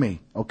prayer with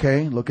me,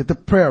 okay? Look at the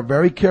prayer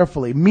very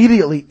carefully.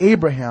 Immediately,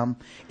 Abraham,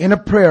 in a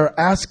prayer,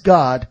 asked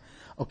God,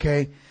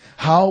 okay,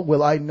 how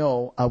will I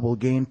know I will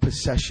gain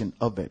possession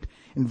of it?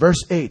 In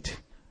verse 8,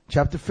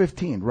 chapter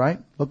 15, right?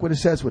 Look what it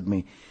says with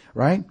me,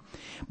 right?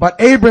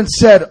 But Abram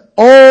said,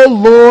 O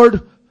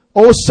Lord,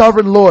 O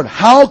sovereign Lord,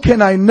 how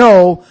can I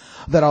know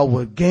that I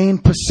will gain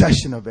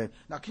possession of it?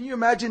 Now, can you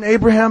imagine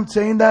Abraham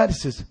saying that? He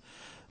says,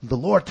 the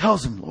Lord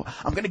tells him, Lord,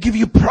 I'm going to give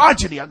you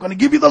progeny. I'm going to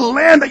give you the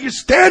land that you're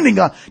standing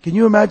on. Can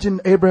you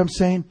imagine Abraham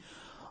saying,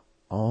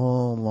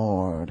 oh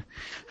Lord,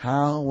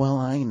 how will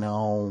I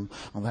know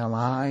that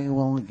I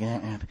will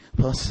get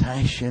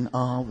possession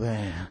of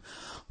it?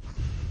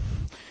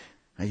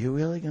 Are you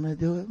really going to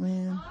do it,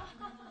 man?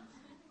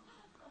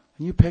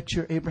 Can you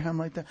picture Abraham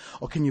like that?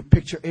 Or can you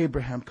picture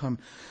Abraham come,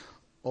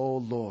 oh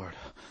Lord,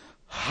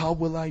 how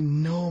will I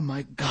know,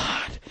 my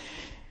God,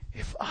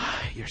 if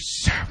I, your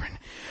servant,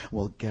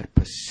 will get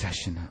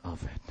possession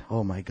of it?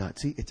 Oh my God.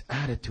 See, it's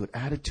attitude.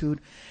 Attitude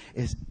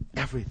is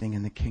everything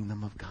in the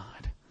kingdom of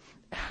God.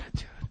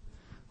 Attitude.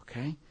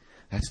 Okay?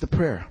 That's the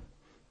prayer.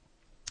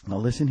 Now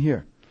listen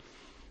here.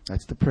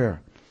 That's the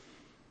prayer.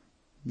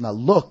 Now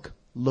look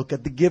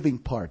at the giving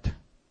part.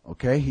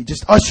 Okay? He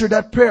just ushered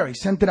that prayer. He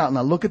sent it out.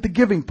 Now look at the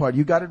giving part.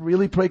 You got to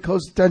really pay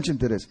close attention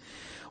to this.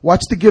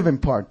 Watch the giving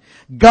part.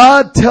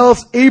 God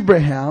tells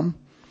Abraham,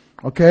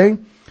 okay?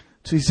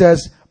 So he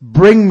says,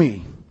 bring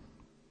me.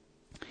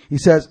 He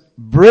says,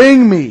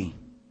 bring me.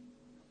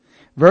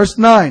 Verse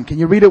 9, can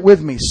you read it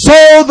with me?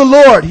 So the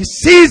Lord, he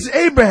sees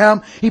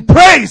Abraham, he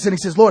prays, and he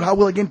says, Lord, how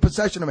will I gain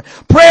possession of it?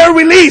 Prayer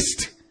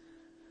released.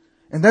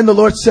 And then the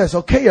Lord says,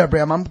 okay,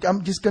 Abraham,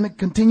 I'm just going to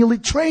continually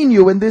train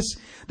you in this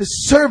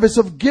service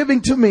of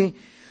giving to me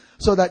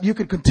so that you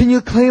can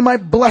continue to claim my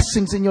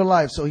blessings in your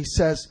life. So he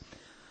says,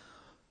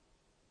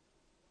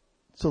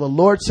 so the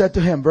Lord said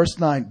to him, verse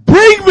 9,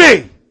 bring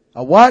me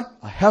a what?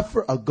 A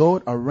heifer, a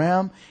goat, a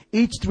ram,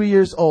 each 3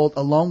 years old,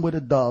 along with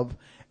a dove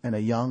and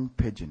a young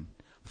pigeon.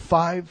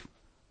 5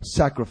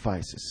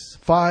 sacrifices.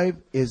 5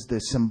 is the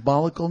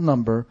symbolical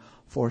number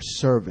for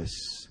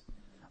service.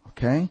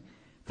 Okay?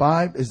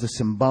 5 is the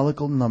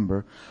symbolical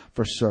number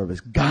for service.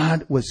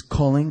 God was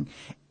calling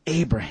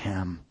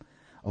Abraham,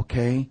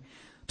 okay,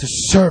 to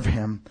serve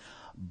him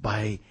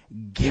by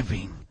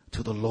giving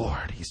to the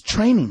Lord. He's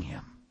training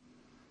him.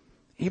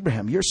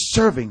 Abraham, you're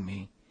serving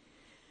me.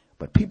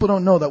 But people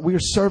don't know that we are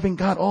serving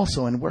God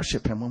also and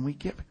worship him when we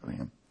give to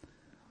him.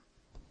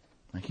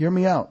 Now hear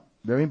me out.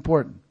 Very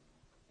important.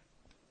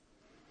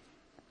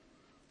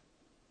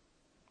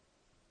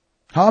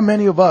 How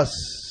many of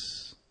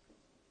us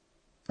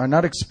are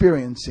not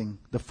experiencing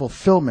the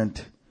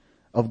fulfillment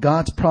of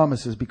God's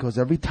promises because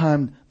every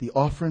time the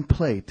offering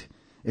plate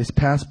is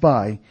passed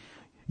by,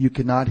 you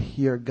cannot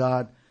hear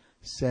God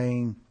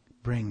saying,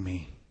 bring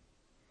me,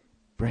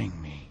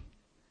 bring me,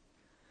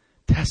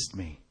 test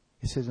me.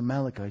 He says in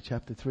Malachi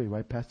chapter 3,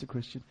 right, Pastor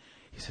Christian?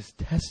 He says,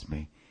 test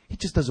me. He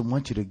just doesn't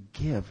want you to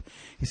give.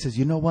 He says,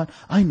 you know what?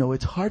 I know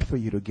it's hard for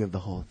you to give the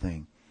whole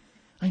thing.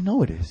 I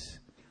know it is.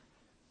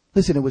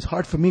 Listen, it was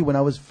hard for me when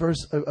I was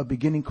first a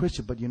beginning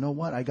Christian, but you know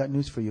what? I got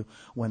news for you.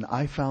 When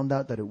I found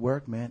out that it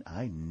worked, man,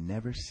 I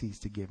never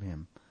ceased to give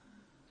him.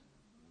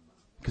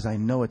 Because I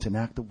know it's an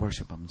act of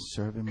worship. I'm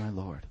serving my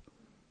Lord.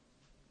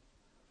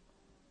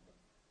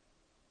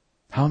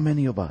 How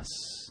many of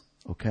us,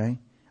 okay,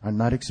 are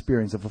not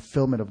experiencing the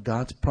fulfillment of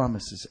God's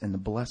promises and the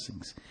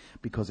blessings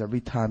because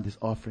every time this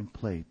offering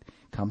plate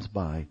comes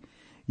by,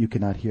 you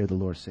cannot hear the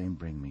Lord saying,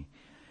 bring me.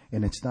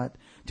 And it's not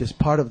just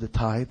part of the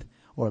tithe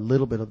or a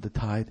little bit of the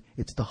tithe.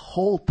 It's the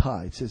whole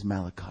tithe, says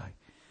Malachi.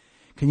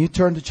 Can you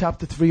turn to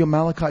chapter 3 of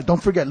Malachi?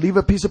 Don't forget, leave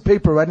a piece of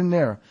paper right in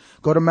there.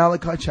 Go to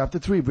Malachi chapter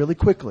 3 really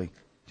quickly.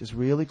 Just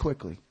really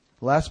quickly.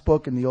 Last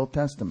book in the Old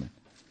Testament.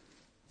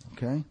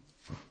 Okay?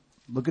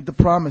 Look at the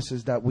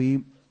promises that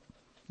we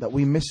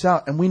miss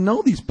out. And we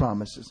know these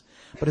promises.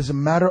 But it's a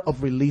matter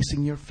of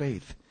releasing your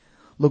faith.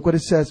 Look what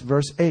it says,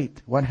 verse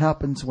 8. What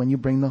happens when you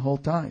bring the whole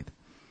tithe?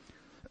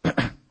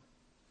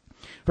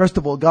 First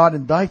of all, God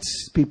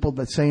indicts people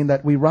that saying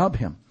that we rob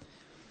him.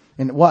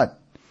 And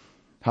what?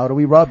 How do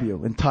we rob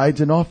you? In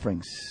tithes and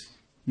offerings.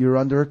 You're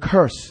under a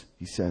curse,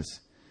 he says.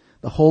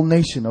 The whole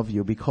nation of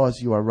you, because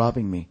you are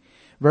robbing me.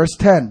 Verse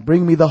 10,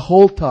 bring me the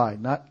whole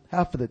tithe, not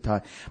half of the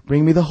tithe.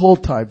 Bring me the whole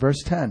tithe.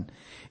 Verse 10,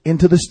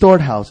 into the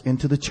storehouse,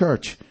 into the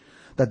church,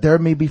 that there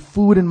may be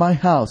food in my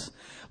house.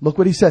 Look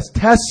what he says.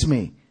 Test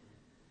me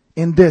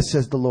in this,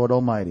 says the Lord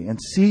Almighty, and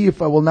see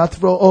if I will not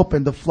throw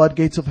open the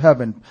floodgates of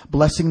heaven.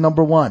 Blessing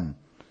number 1.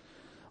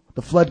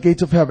 The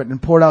floodgates of heaven,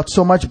 and pour out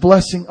so much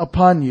blessing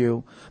upon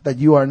you that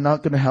you are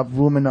not going to have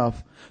room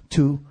enough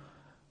to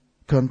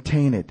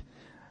contain it.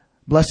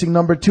 Blessing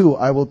number 2,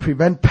 I will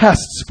prevent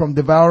pests from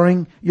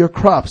devouring your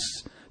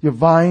crops, your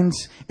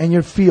vines, and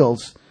your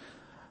fields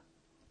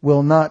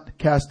will not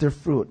cast their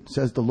fruit,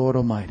 says the Lord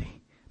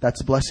Almighty.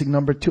 That's blessing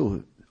number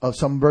 2.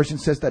 Some version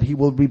says that he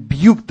will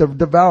rebuke the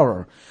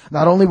devourer.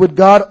 Not only would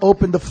God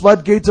open the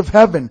floodgates of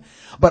heaven,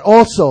 but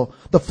also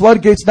the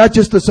floodgates, not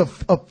just as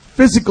a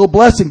physical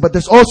blessing, but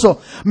there's also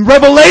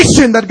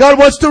revelation that God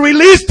wants to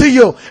release to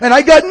you. And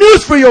I got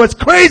news for you. It's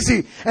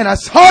crazy. And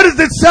as hard as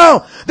it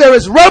sounds, there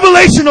is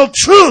revelational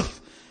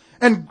truth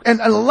and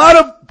a lot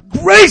of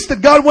grace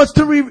that God wants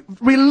to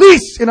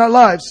release in our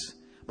lives.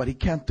 But he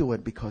can't do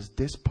it because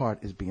this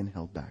part is being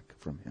held back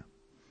from him.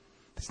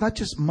 It's not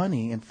just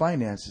money and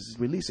finances is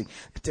releasing.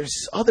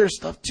 There's other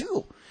stuff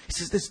too. He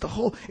says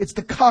it's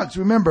the cogs.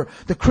 Remember,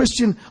 the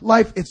Christian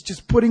life, it's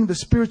just putting the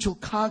spiritual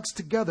cogs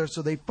together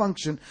so they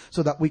function,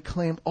 so that we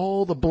claim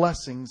all the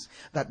blessings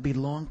that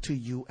belong to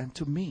you and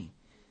to me.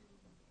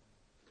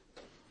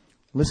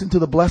 Listen to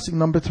the blessing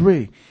number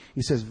 3.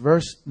 He says,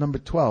 verse number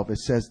 12, it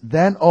says,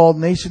 then all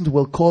nations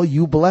will call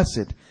you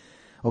blessed.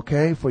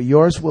 Okay, for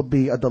yours will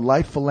be a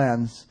delightful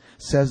land,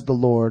 says the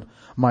Lord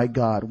my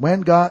God.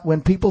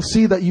 When people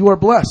see that you are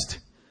blessed.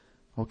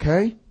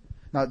 Okay?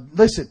 Now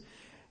listen,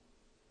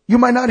 you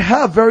might not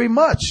have very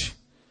much.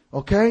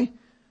 Okay?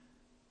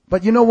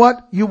 But you know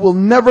what? You will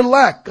never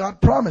lack.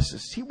 God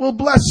promises. He will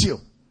bless you.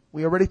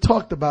 We already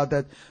talked about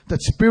that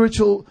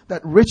spiritual,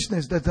 that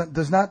richness that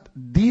does not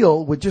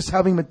deal with just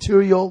having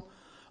material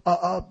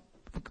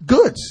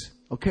goods.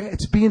 Okay?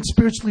 It's being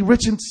spiritually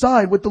rich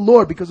inside with the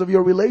Lord because of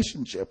your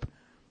relationship.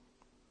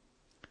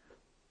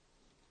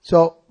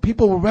 So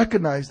people will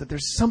recognize that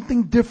there's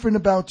something different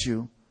about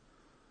you.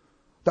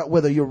 That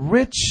whether you're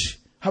rich,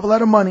 have a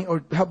lot of money,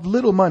 or have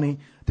little money,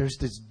 there's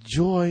this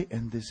joy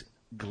and this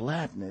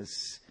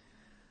gladness.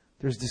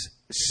 There's this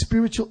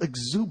spiritual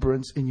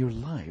exuberance in your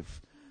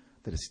life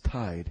that is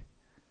tied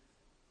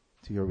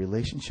to your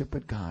relationship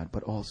with God,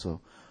 but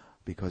also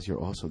because you're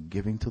also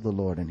giving to the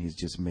Lord, and He's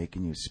just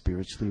making you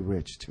spiritually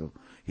rich too.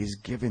 He's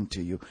giving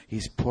to you.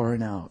 He's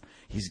pouring out.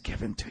 He's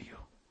giving to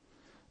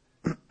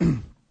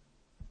you.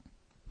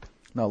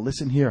 Now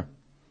listen here.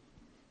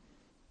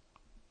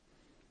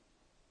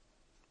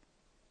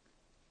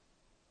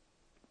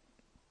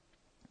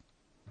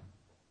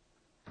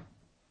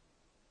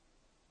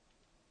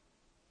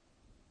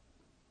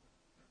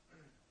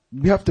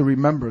 We have to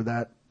remember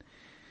that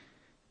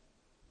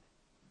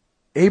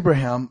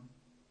Abraham,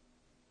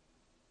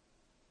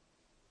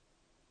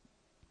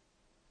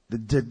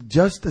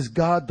 just as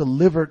God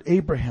delivered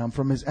Abraham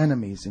from his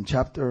enemies in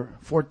chapter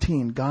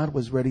 14, God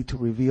was ready to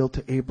reveal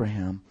to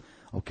Abraham,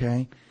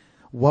 okay,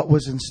 what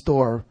was in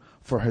store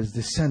for his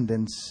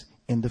descendants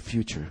in the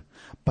future,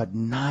 but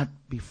not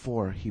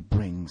before he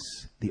brings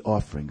the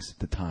offerings,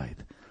 the tithe.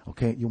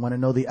 Okay, you want to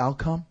know the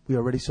outcome? We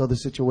already saw the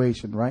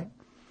situation, right?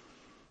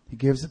 He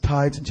gives the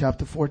tithes in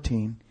chapter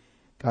 14.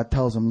 God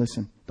tells him,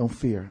 listen, don't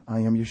fear. I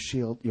am your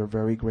shield, your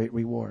very great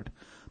reward.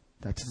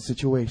 That's the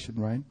situation,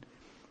 right?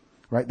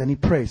 Right? Then he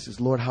prays,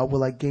 says, Lord, how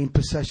will I gain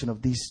possession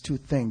of these two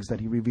things that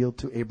he revealed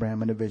to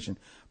Abraham in a vision?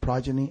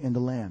 Progeny and the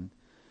land.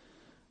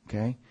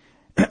 Okay?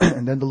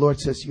 And then the Lord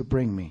says, you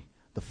bring me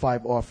the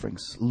 5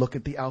 offerings. Look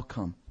at the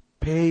outcome.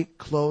 Pay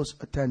close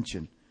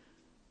attention.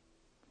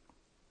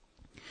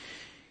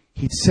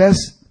 He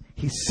says,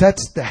 he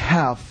sets the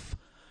half,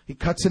 he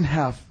cuts in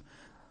half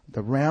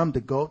the ram,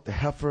 the goat, the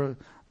heifer,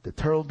 the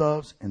turtle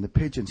doves, and the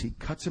pigeons. He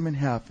cuts them in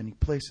half and he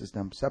places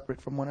them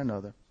separate from one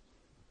another.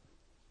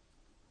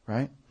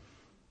 Right?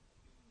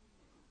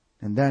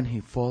 And then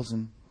he falls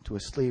into a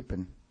sleep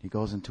and he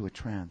goes into a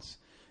trance.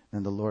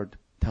 And the Lord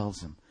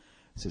tells him,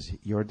 he says,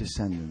 your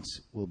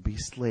descendants will be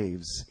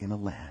slaves in a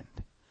land,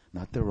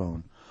 not their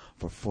own,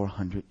 for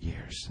 400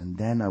 years. And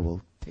then I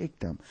will take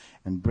them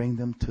and bring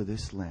them to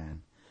this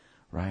land.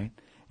 Right?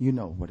 You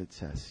know what it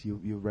says.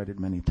 You read it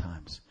many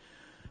times.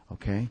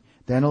 Okay?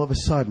 Then all of a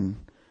sudden,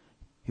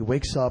 he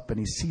wakes up and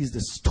he sees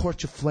this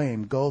torch of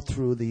flame go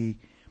through the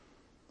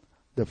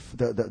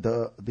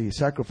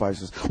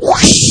sacrifices.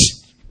 Whoosh!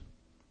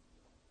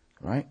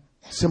 Right?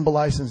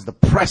 Symbolizes the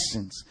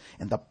presence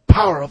and the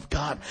power of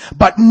God.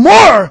 But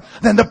more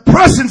than the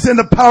presence and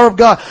the power of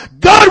God,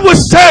 God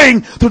was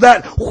saying through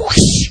that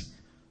whoosh,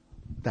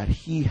 that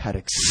He had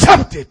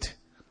accepted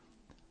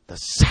the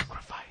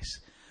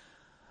sacrifice,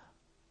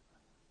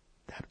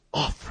 that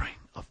offering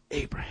of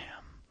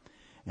Abraham,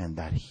 and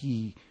that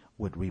He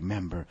would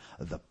remember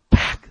the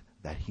pact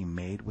that He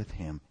made with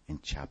him in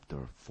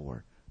chapter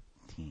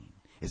 14.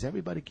 Is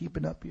everybody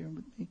keeping up here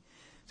with me?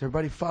 Is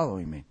everybody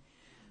following me?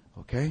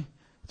 Okay?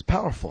 It's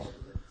powerful.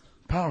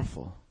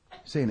 Powerful.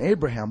 Saying,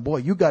 Abraham, boy,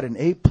 you got an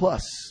A+.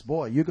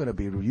 Boy, you're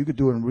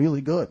doing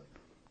really good.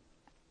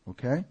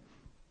 Okay?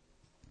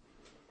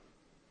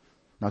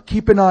 Now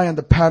keep an eye on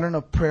the pattern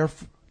of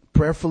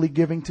prayerfully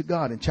giving to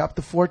God. In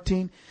chapter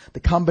 14, the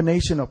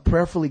combination of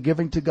prayerfully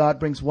giving to God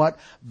brings what?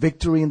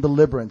 Victory and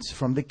deliverance.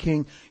 From the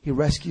king, he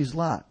rescues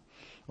Lot.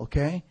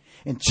 Okay?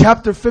 In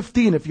chapter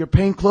 15, if you're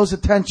paying close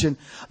attention,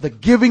 the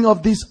giving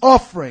of these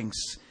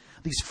offerings,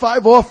 these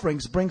 5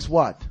 offerings brings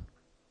what?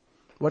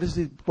 What does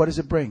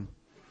it bring?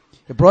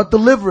 It brought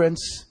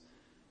deliverance.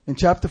 In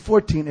chapter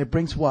 14, it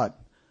brings what?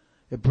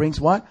 It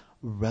brings what?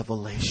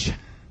 Revelation.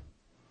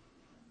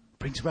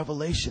 brings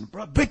revelation,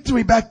 brought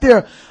victory back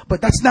there.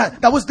 But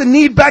that was the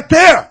need back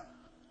there.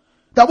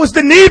 That was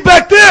the need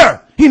back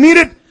there. He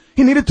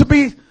needed to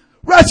be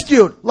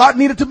rescued. Lot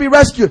needed to be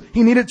rescued.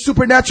 He needed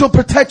supernatural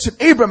protection.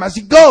 Abram, as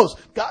he goes,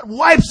 God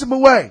wipes him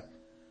away.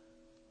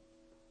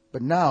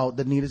 But now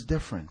the need is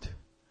different.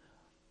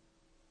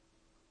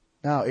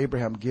 Now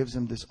Abraham gives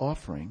him this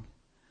offering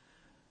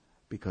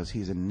because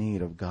he's in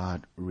need of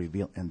God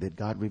reveal. And did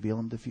God reveal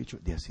him the future?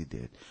 Yes, he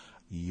did.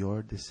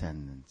 Your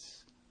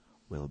descendants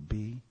will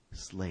be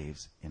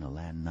slaves in a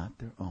land not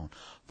their own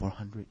for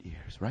 100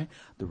 years, right?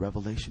 The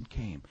revelation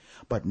came,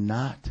 but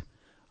not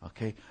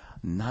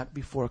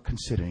before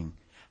considering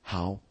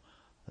how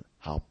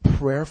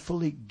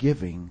prayerfully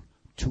giving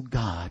to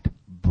God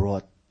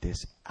brought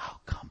this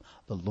outcome.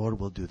 The Lord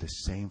will do the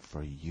same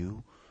for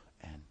you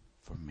and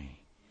for me.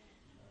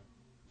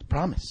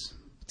 Promise.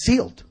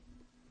 Sealed.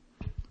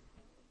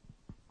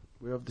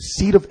 We're of the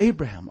seed of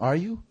Abraham. Are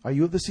you? Are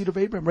you of the seed of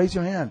Abraham? Raise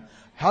your hand.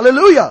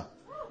 Hallelujah.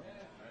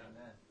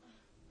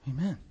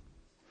 Amen.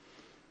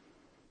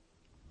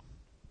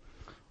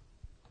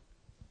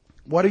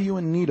 What are you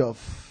in need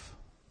of?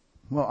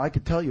 Well, I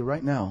could tell you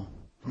right now.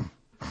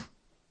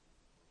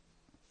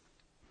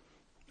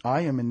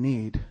 I am in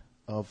need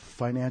of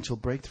financial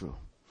breakthrough.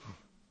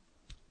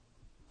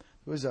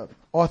 There was an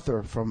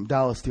author from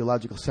Dallas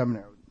Theological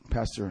Seminary,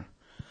 Pastor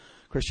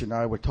Christian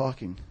and I were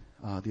talking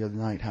the other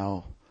night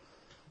how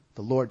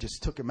the Lord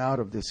just took him out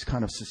of this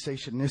kind of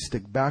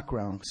cessationistic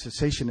background.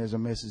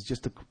 Cessationism is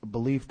just a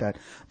belief that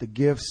the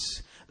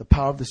gifts, the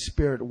power of the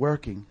Spirit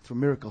working through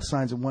miracles,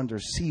 signs, and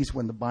wonders ceased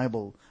when the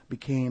Bible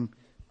became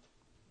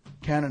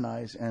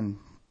canonized and,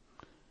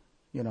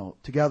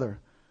 together.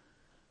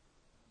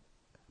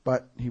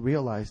 But he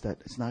realized that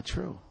it's not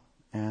true.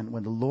 And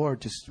when the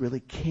Lord just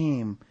really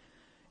came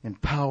in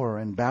power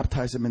and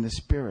baptized him in the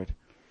Spirit,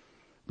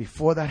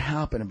 before that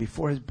happened and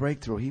before his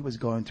breakthrough, he was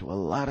going through a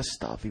lot of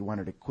stuff. He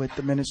wanted to quit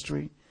the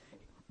ministry,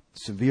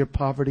 severe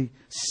poverty,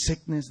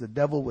 sickness. The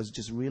devil was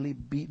just really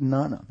beating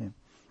on him.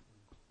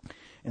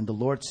 And the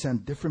Lord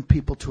sent different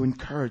people to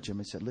encourage him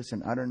and said,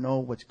 listen, I don't know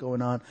what's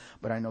going on,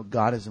 but I know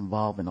God is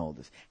involved in all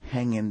this.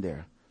 Hang in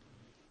there.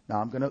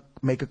 Now I'm going to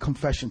make a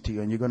confession to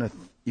you, and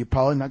you're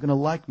probably not going to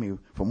like me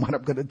from what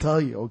I'm going to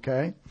tell you,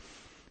 okay?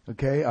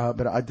 Okay,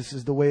 but this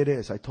is the way it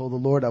is. I told the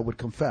Lord I would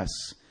confess.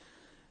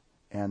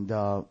 And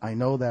I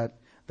know that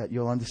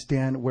you'll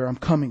understand where I'm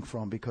coming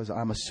from because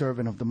I'm a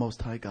servant of the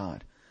Most High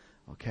God.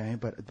 Okay?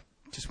 But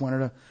just wanted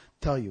to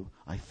tell you,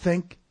 I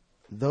thank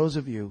those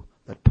of you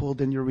that pulled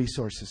in your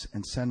resources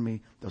and sent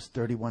me those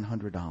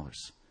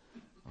 $3,100.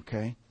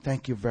 Okay?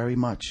 Thank you very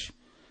much.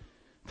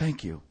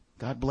 Thank you.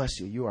 God bless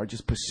you. You are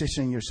just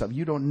positioning yourself.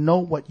 You don't know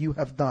what you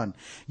have done.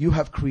 You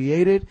have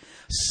created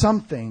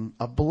something,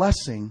 a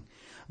blessing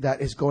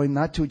that is going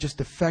not to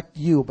just affect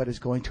you, but is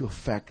going to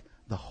affect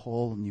the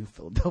whole New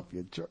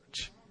Philadelphia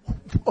church.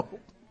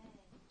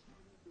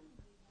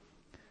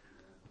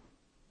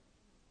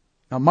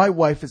 Now, my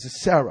wife is a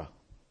Sarah.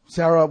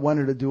 Sarah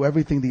wanted to do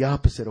everything the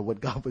opposite of what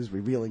God was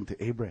revealing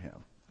to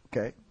Abraham.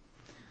 Okay?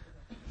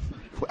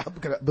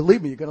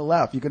 Believe me, you're going to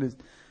laugh. You're going to,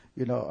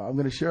 I'm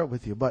going to share it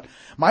with you. But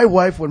my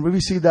wife, when we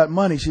received that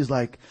money, she's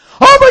like,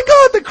 oh my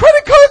God, the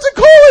credit cards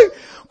are calling.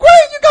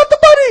 Great, you got the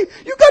money.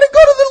 You got to go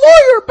to the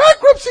lawyer.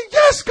 Bankruptcy.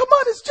 Yes, come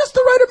on. It's just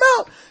the right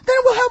amount. Then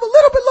we'll have a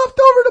little bit left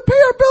over to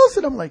pay our bills.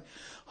 And I'm like,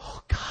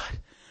 oh God.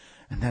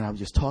 And then I'm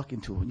just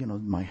talking to,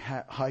 my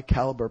high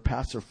caliber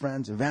pastor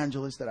friends,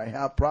 evangelists that I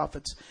have,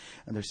 prophets.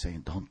 And they're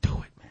saying, don't do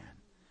it, man.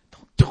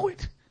 Don't do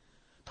it.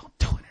 Don't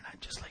do it. And I'm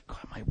just like,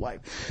 God, my wife,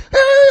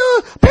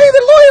 hey, pay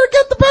the lawyer,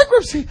 get the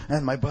bankruptcy.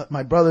 And my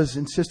brothers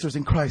and sisters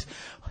in Christ,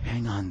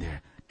 hang on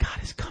there.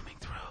 God is coming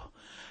through.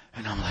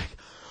 And I'm like,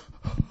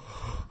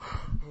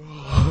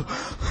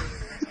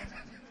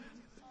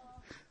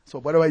 so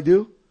what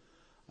do?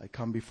 I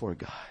come before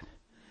God.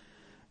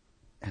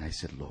 And I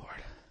said,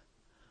 Lord,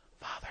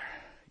 Father,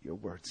 your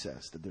word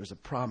says that there's a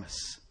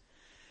promise.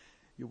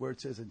 Your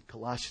word says in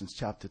Colossians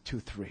chapter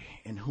 2:3,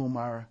 in whom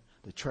are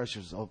the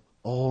treasures of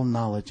all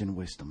knowledge and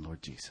wisdom,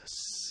 Lord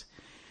Jesus.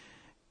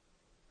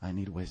 I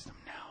need wisdom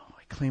now.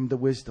 I claim the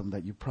wisdom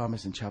that you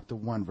promised in chapter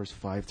 1, verse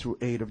 5 through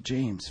 8 of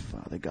James,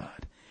 Father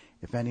God.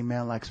 If any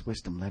man lacks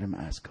wisdom, let him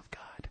ask of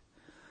God.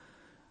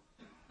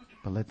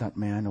 But let that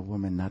man or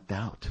woman not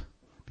doubt,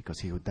 because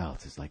he who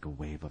doubts is like a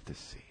wave of the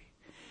sea.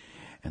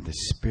 And the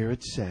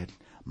Spirit said,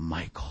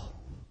 Michael,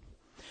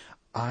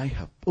 I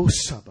have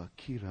placed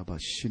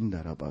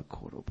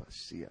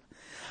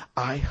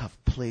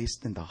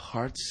in the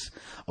hearts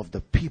of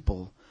the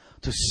people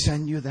to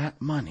send you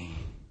that money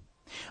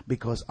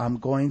because I'm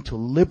going to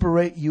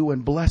liberate you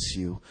and bless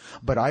you,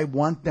 but I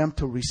want them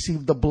to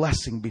receive the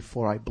blessing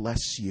before I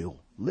bless you.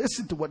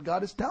 Listen to what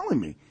God is telling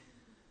me.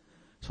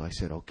 So I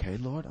said, okay,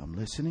 Lord, I'm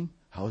listening.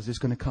 How is this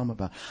going to come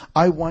about?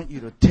 I want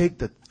you to take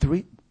the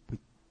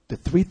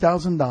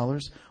 $3,000.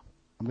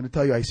 I'm going to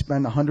tell you, I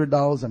spend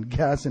 $100 on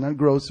gas and on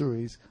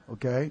groceries.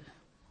 Okay?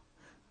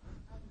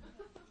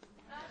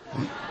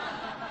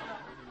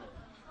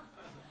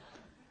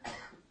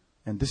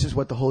 And this is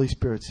what the Holy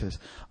Spirit says.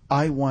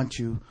 I want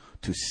you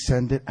to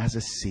send it as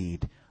a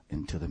seed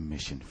into the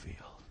mission field.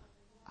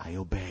 I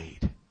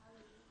obeyed.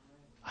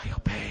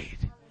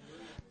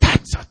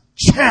 That's a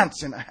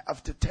chance and a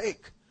half to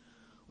take.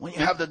 When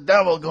you have the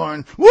devil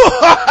going,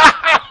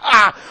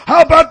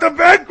 how about the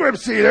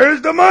bankruptcy?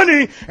 There's the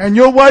money. And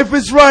your wife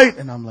is right.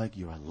 And I'm like,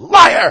 you're a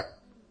liar.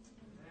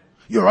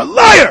 You're a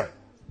liar.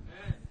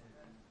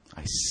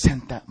 I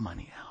sent that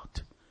money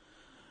out.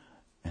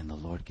 And the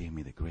Lord gave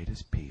me the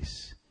greatest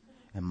peace.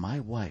 And my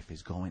wife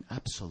is going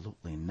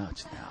absolutely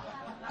nuts now.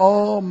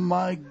 Oh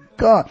my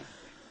God.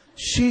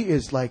 She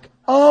is like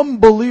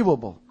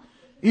unbelievable.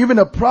 Even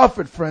a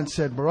prophet friend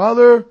said,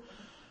 brother,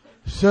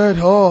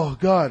 oh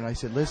God. And I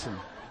said, listen.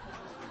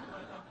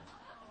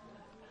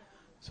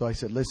 So I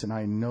said, listen,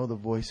 I know the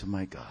voice of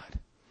my God.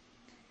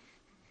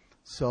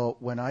 So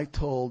when I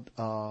told,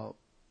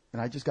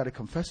 and I just got to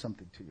confess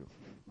something to you,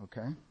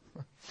 okay?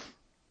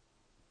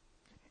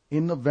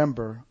 In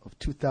November of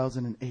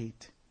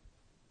 2008,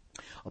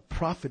 a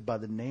prophet by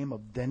the name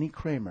of Denny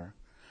Kramer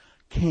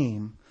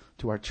came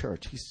to our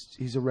church.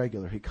 He's a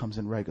regular. He comes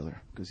in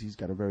regular because he's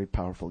got a very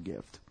powerful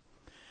gift.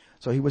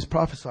 So he was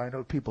prophesying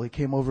to people. He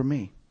came over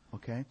me.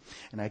 Okay.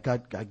 And I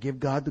give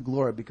God the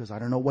glory because I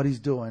don't know what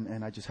he's doing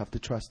and I just have to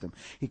trust him.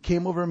 He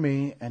came over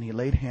me and he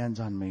laid hands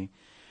on me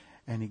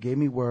and he gave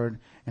me word.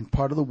 And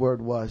part of the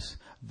word was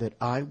that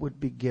I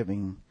would be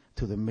giving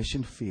to the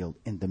mission field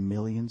in the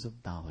millions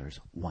of dollars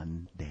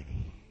one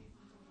day.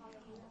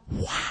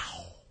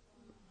 Wow.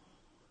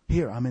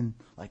 Here I'm in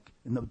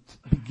the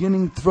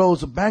beginning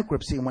throes of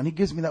bankruptcy. And when he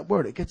gives me that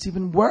word, it gets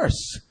even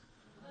worse.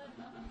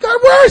 It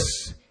got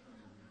worse.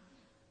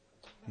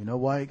 You know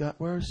why it got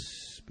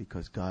worse?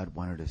 Because God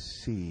wanted to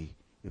see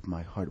if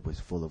my heart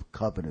was full of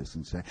covetousness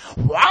and say,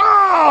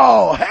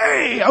 wow,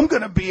 hey, I'm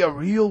going to be a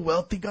real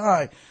wealthy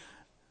guy.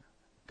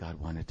 God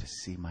wanted to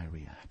see my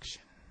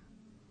reaction.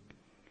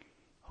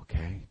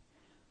 Okay?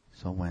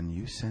 So when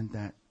you sent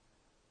that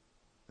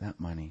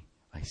money,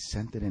 I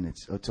sent it in.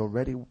 It's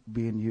already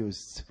being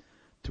used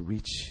to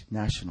reach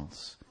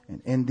nationals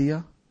in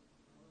India,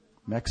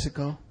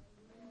 Mexico,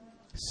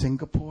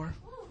 Singapore.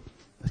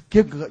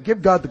 Give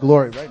God the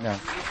glory right now.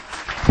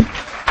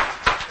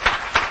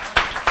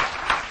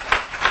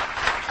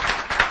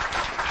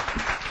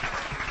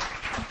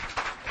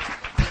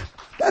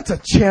 That's a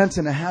chance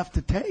and a half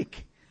to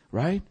take,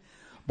 right?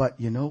 But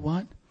you know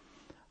what?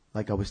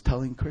 Like I was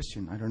telling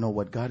Christian, I don't know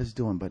what God is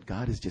doing, but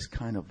God is just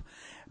kind of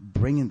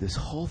bringing this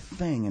whole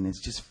thing and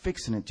it's just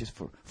fixing it just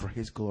for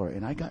his glory.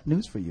 And I got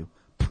news for you.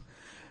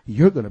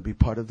 You're going to be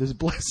part of this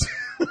blessing.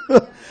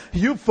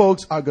 You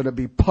folks are going to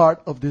be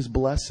part of this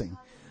blessing.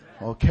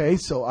 Okay,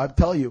 so I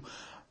tell you,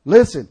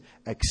 listen,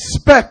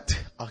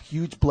 expect a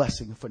huge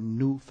blessing for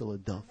New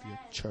Philadelphia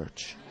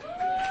Church.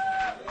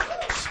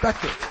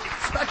 Expect it.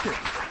 Expect it.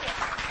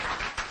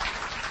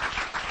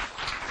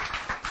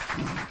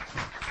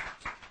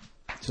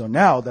 So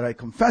now that I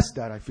confessed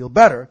that, I feel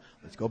better.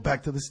 Let's go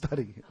back to the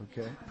study,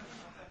 okay?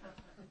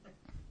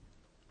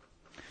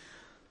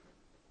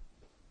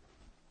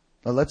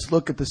 Now let's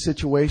look at the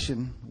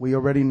situation. We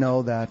already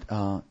know that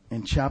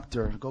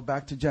go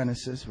back to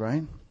Genesis,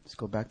 right? Let's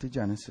go back to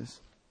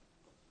Genesis.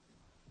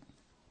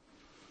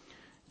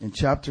 In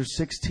chapter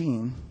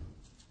 16,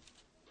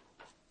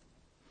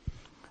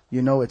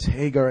 you know it's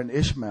Hagar and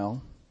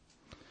Ishmael.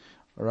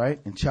 All right?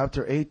 In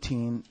chapter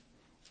 18,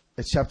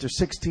 it's chapter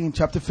 16,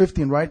 chapter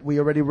 15, right? We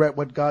already read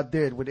what God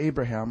did with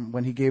Abraham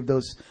when he gave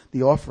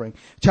the offering.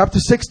 Chapter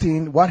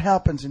 16, what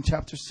happens in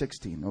chapter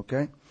 16,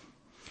 okay?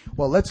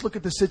 Well, let's look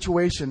at the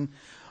situation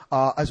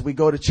as we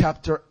go to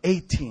chapter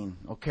 18,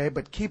 okay?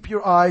 But keep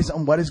your eyes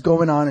on what is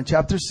going on in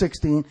chapter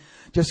 16.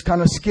 Just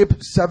kind of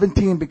skip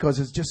 17 because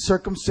it's just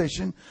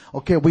circumcision.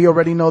 Okay, we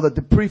already know that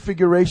the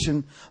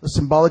prefiguration, the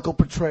symbolical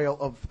portrayal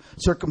of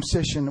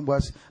circumcision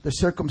was the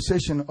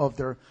circumcision of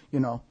their,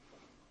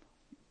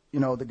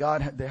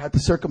 they had to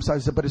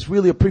circumcise it, but it's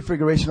really a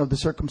prefiguration of the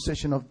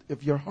circumcision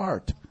of your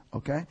heart.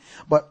 Okay?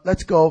 But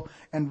let's go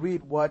and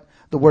read what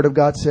the Word of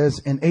God says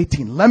in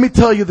 18. Let me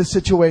tell you the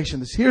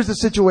situation. Here's the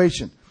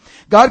situation.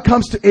 God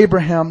comes to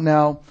Abraham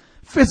now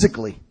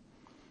physically.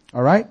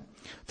 All right?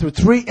 Through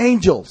 3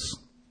 angels.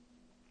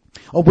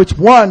 Of which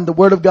one, the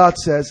Word of God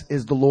says,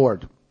 is the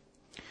Lord.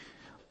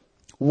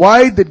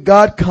 Why did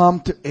God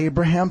come to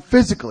Abraham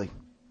physically?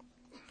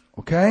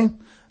 Okay?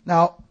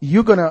 Now,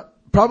 you've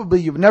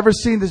never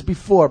seen this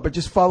before, but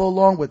just follow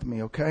along with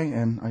me, okay?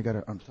 And I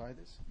gotta untie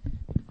this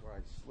before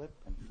I slip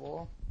and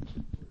fall.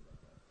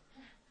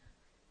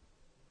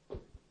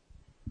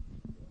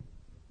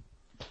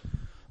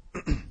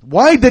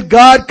 Why did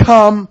God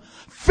come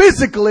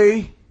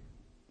physically?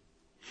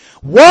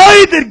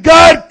 Why did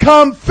God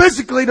come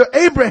physically to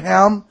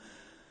Abraham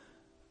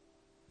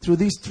through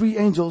these 3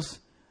 angels?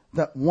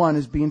 That one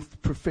is being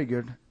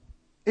prefigured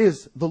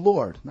is the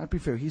Lord. Not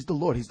prefigured. He's the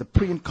Lord. He's the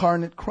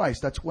pre-incarnate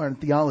Christ. That's where in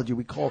theology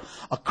we call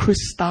a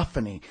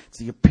Christophany. It's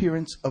the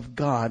appearance of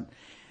God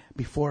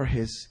before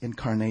his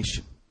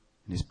incarnation,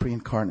 in his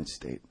pre-incarnate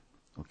state.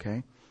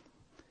 Okay?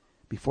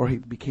 Before he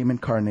became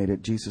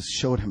incarnated, Jesus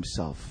showed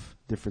himself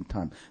different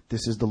time.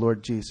 This is the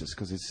Lord Jesus,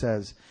 because it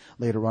says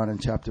later on in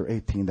chapter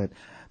 18 that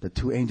the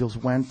two angels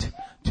went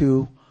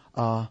to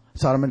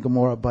Sodom and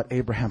Gomorrah, but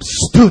Abraham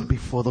stood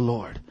before the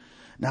Lord.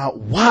 Now,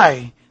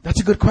 why?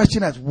 That's a good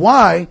question. As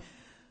why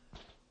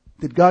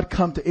did God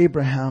come to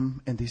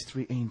Abraham and these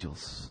three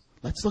angels?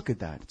 Let's look at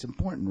that. It's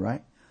important,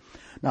 right?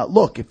 Now,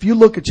 look, if you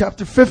look at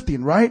chapter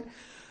 15, right?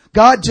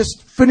 God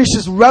just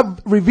finishes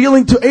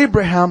revealing to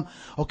Abraham,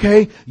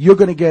 okay, you're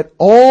going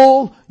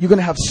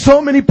to have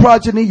so many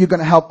progeny, you're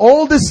going to have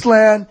all this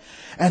land,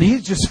 and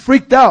he's just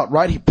freaked out,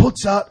 right? He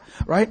puts out,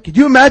 right? Could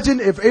you imagine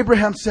if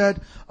Abraham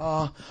said,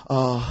 what?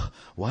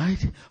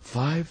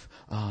 Five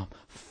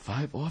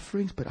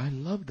offerings? But I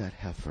love that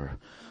heifer.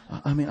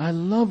 I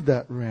love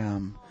that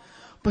ram.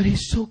 But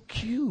he's so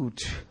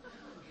cute.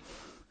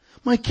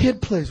 My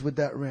kid plays with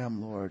that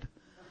ram, Lord.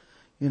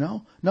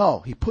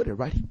 No, he put it,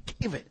 right? He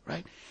gave it,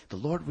 right? The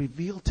Lord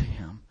revealed to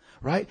him,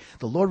 right?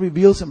 The Lord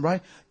reveals him,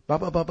 right? Your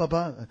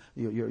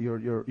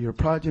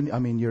progeny,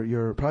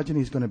 your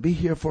progeny is going to be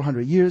here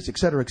 400 years, et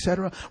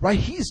cetera, right?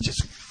 He's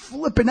just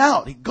flipping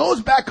out. He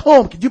goes back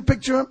home. Can you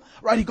picture him?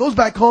 Right? He goes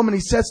back home and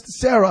he says to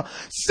Sarah,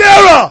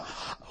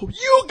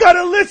 you got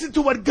to listen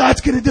to what God's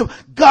going to do.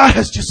 God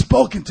has just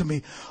spoken to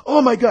me.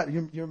 Oh my God.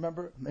 You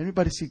remember?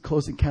 Anybody see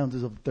Close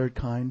Encounters of the Third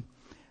Kind?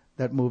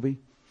 That movie?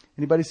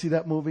 Anybody see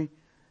that movie?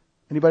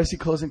 Anybody see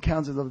Close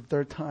Encounters of the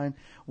Third Kind?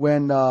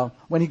 When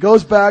he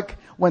goes back,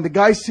 when the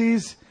guy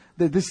sees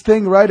this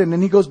thing, right, and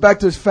then he goes back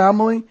to his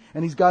family,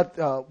 and he's got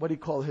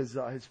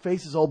his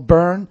face is all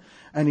burned,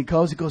 and he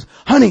goes,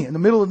 honey, in the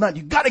middle of the night,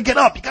 you got to get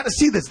up, you got to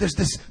see this. There's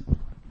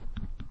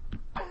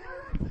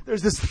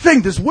this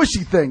thing, this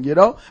wishy thing,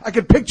 I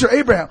can picture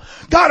Abraham.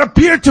 God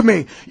appeared to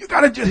me. I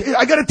got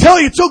to tell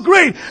you, it's so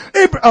great.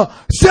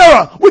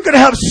 Sarah, we're going to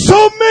have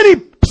so many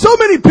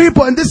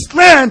people in this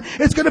land.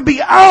 It's going to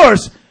be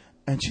ours.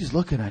 And she's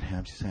looking at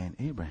him. She's saying,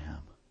 Abraham,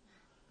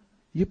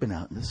 you've been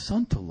out in the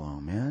sun too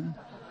long, man.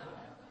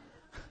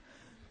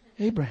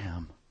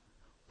 Abraham,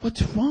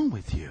 what's wrong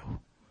with you?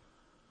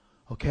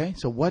 Okay,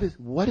 so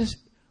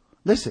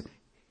listen,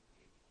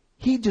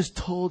 he just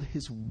told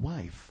his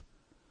wife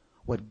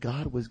what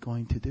God was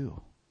going to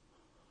do.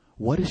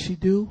 What does she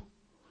do?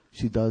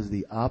 She does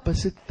the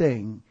opposite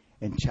thing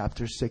in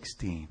chapter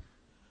 16.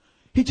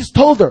 He just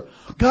told her,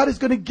 God is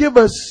going to give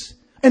us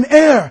an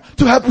heir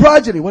to have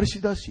progeny. What does she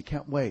do? She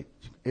can't wait.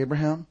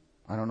 Abraham,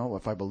 I don't know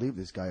if I believe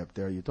this guy up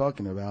there you're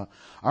talking about.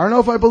 I don't know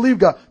if I believe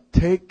God.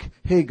 Take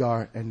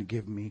Hagar and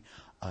give me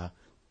a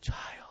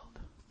child.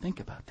 Think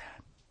about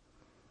that.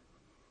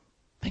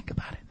 Think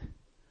about it.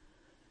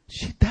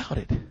 She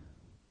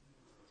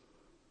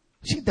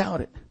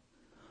doubted.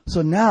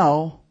 So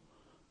now,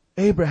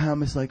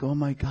 Abraham is like, oh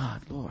my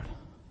God, Lord,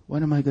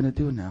 what am I going to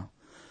do now?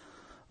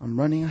 I'm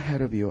running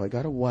ahead of you. I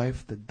got a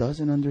wife that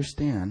doesn't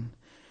understand.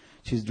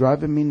 She's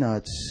driving me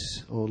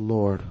nuts. Oh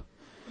Lord.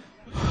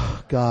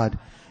 God,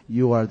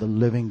 you are the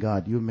living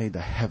God. You made the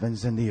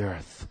heavens and the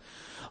earth.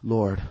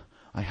 Lord,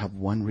 I have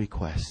one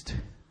request.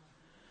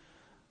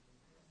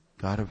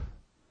 God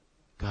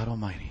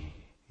Almighty,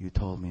 you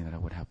told me that I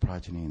would have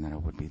progeny and that I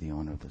would be the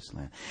owner of this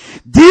land.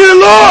 Dear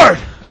Lord,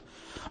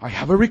 I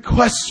have a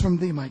request from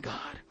thee, my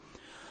God.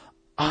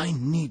 I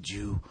need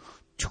you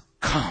to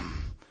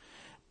come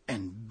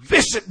and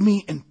visit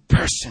me in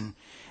person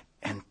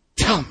and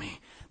tell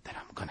me that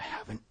I'm going to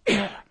have an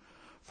heir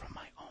from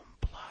my own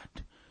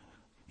blood.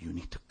 You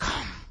need to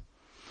come.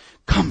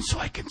 Come so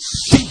I can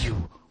see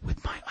you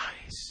with my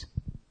eyes.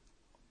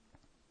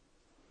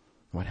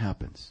 What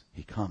happens?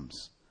 He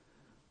comes.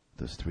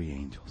 Those three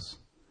angels.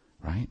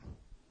 Right?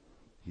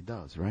 He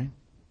does, right?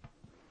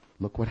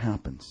 Look what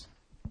happens.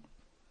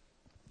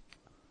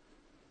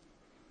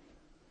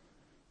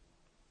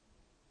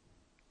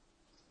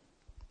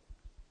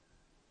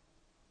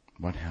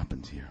 What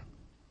happens here?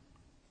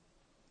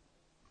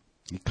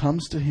 He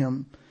comes to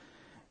him,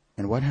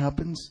 and what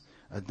happens?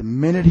 At the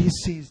minute he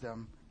sees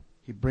them,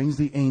 he brings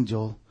the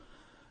angel.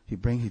 He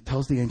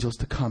tells the angels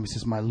to come. He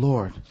says, my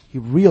Lord. He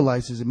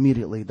realizes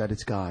immediately that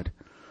it's God.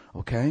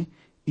 Okay?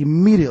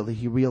 Immediately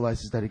he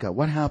realizes that it's God.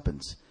 What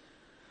happens?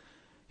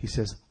 He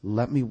says,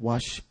 let me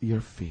wash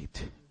your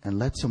feet and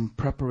let some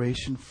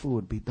preparation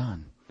food be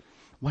done.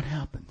 What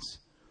happens?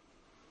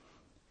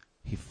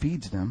 He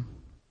feeds them.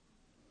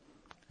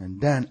 And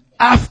then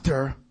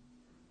after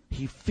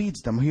he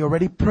feeds them, he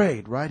already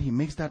prayed, right? He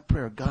makes that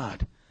prayer.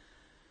 God,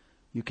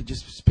 you could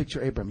just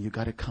picture Abraham. You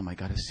got to come. I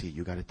got to see you.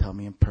 You got to tell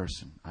me in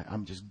person.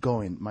 I'm just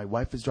going. My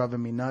wife is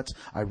driving me nuts.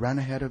 I ran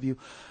ahead of you.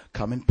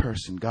 Come in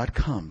person. God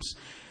comes.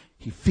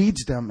 He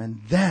feeds them.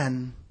 And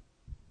then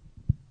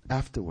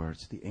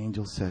afterwards, the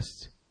angel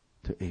says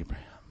to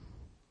Abraham,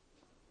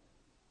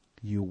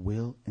 you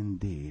will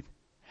indeed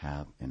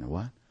have an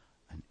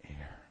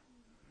heir.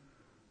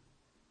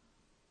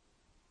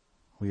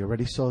 We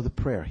already saw the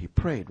prayer. He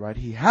prayed, right?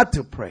 He had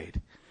to pray.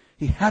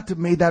 He had to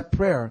make that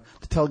prayer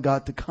to tell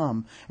God to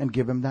come and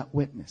give him that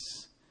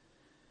witness.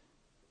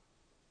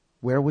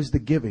 Where was the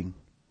giving?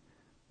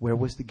 Where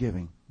was the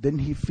giving? Didn't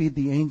he feed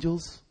the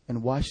angels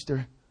and wash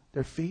their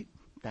feet?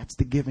 That's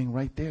the giving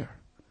right there.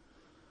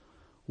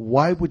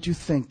 Why would you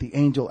think the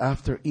angel,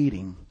 after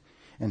eating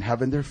and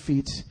having their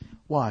feet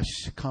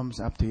washed, comes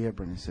up to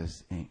Abraham and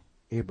says, hey,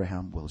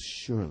 Abraham will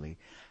surely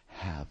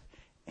have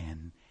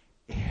an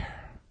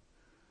heir.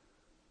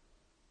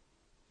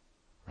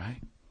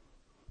 Right?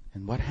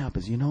 And what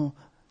happens? You know,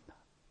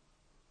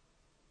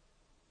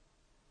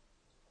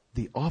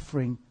 the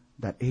offering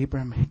that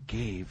Abraham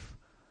gave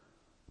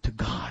to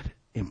God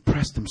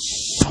impressed him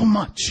so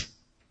much.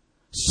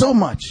 So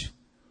much.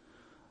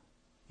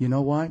 You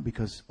know why?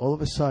 Because all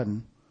of a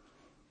sudden,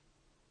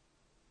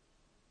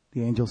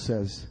 the angel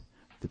says,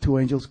 the two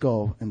angels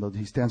go, and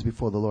he stands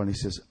before the Lord, and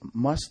he says,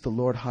 must the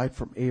Lord hide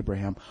from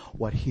Abraham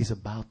what he's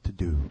about to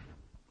do?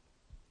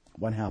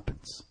 What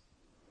happens?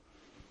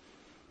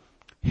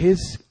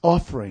 His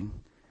offering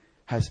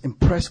has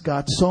impressed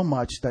God so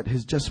much that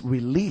he's just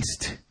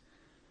released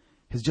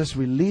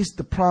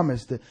the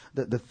promise,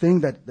 the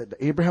thing that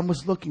Abraham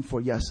was looking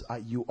for. Yes,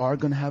 you are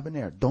going to have an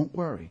heir. Don't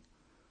worry.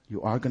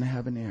 You are going to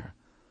have an heir.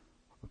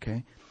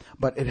 Okay?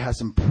 But it has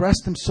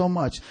impressed him so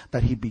much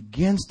that he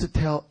begins to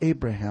tell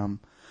Abraham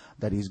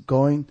that he's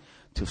going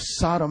to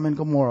Sodom and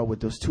Gomorrah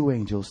with those two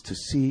angels to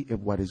see if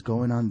what is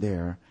going on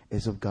there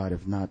is of God.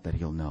 If not, that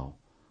he'll know.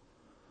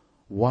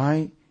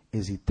 Why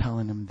is he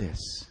telling him this?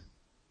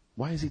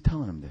 Why is he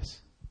telling him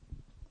this?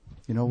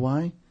 You know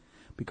why?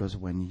 Because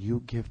when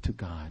you give to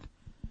God,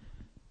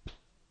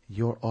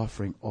 your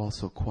offering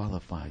also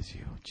qualifies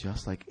you,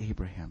 just like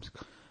Abraham's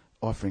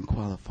offering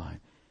qualified,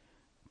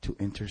 to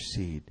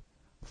intercede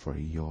for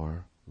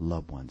your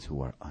loved ones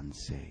who are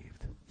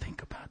unsaved.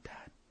 Think about that.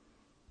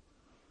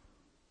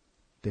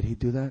 Did he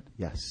do that?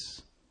 Yes.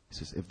 He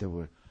says if there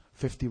were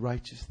 50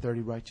 righteous,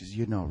 30 righteous,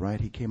 you know,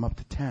 right? He came up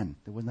to 10.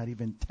 There were not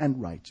even 10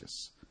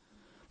 righteous.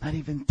 Not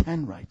even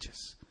 10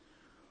 righteous.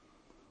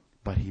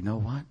 But you know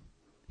what?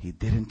 He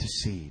did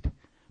intercede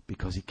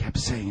because he kept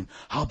saying,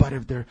 how about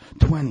if they're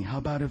 20? How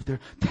about if they're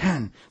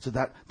 10? So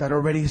that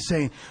already is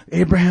saying,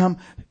 Abraham,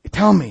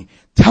 tell me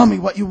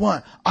what you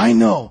want. I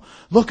know.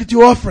 Look at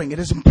your offering. It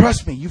has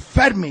impressed me. You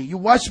fed me. You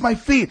washed my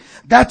feet.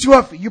 That's your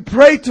offering. You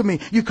prayed to me.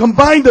 You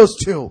combined those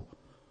two.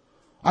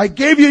 I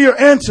gave you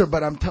your answer,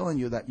 but I'm telling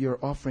you that your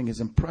offering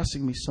is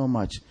impressing me so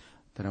much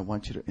that I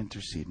want you to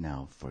intercede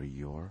now for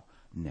your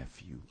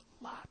nephew,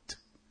 Lot.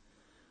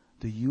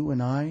 Do you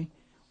and I,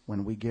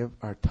 when we give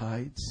our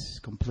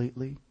tithes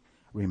completely,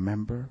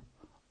 remember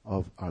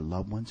of our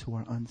loved ones who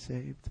are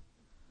unsaved?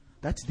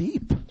 That's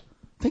deep.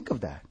 Think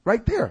of that.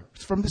 Right there.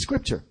 It's from the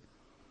scripture.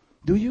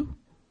 Do you?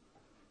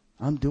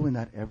 I'm doing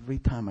that every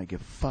time I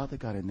give. Father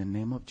God, in the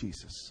name of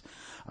Jesus,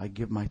 I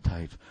give my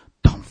tithe.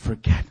 Don't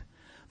forget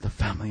the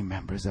family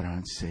members that are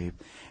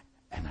unsaved,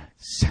 and I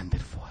send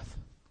it forth.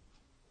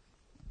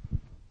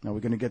 Now we're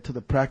going to get to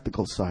the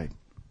practical side.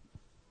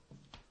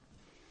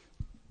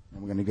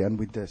 And we're going to end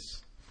with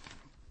this.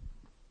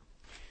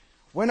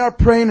 When our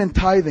praying and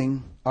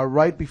tithing are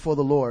right before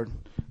the Lord,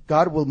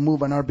 God will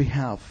move on our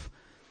behalf.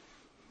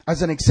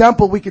 As an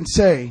example, we can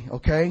say,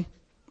 okay,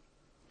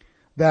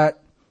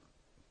 that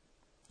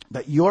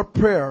your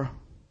prayer,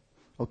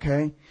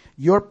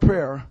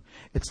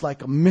 it's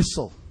like a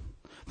missile.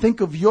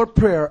 Think of your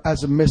prayer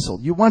as a missile.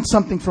 You want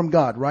something from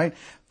God, right?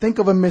 Think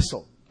of a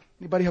missile.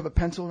 Anybody have a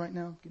pencil right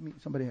now? Give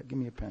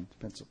me a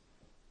pencil.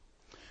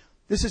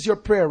 This is your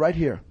prayer right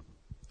here.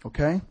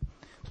 Okay?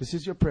 This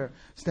is your prayer.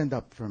 Stand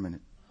up for a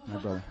minute, my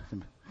brother.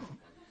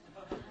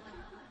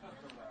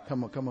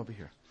 Come over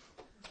here.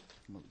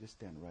 Just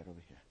stand right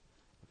over here.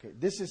 Okay,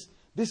 this is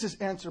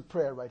answer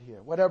prayer right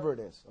here. Whatever it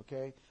is,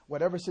 okay?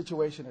 Whatever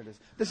situation it is.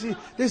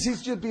 This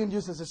is just being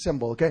used as a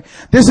symbol, okay?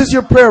 This is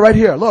your prayer right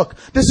here. Look,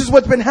 this is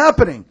what's been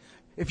happening.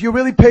 If you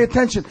really pay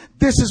attention,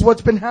 this is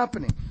what's been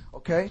happening,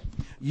 okay?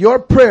 Your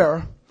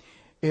prayer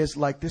is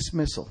like this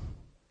missile.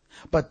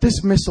 But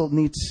this missile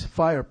needs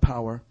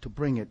firepower to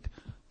bring it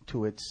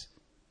to its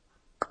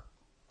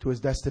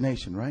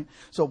destination, right?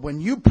 So when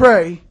you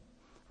pray,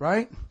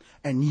 right,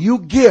 and you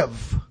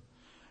give,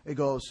 it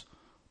goes.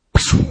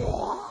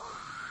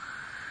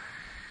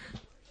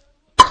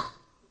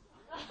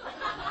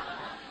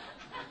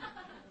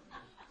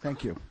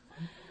 Thank you.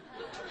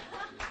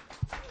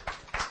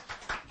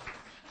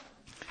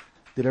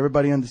 Did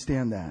everybody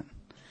understand that?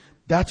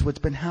 That's what's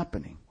been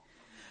happening.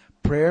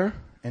 Prayer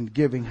and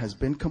giving has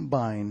been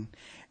combined,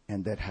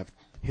 and that have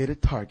hit a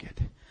target.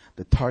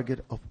 The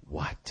target of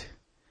what?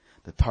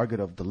 The target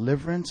of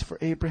deliverance for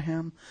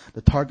Abraham,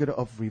 the target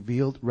of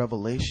revealed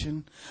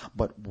revelation.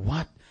 But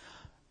what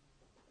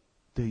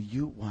do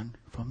you want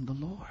from the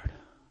Lord?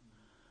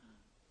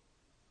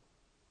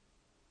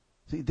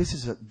 See, this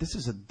is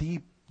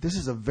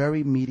a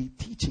very meaty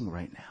teaching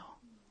right now.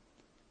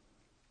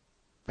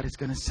 But it's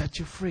going to set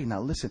you free.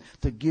 Now listen,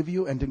 to give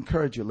you and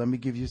encourage you, let me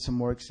give you some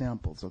more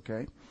examples,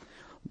 okay?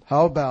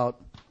 How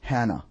about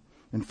Hannah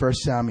in 1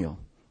 Samuel,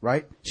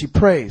 right? She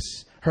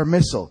prays her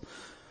missile.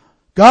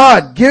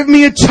 God, give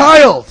me a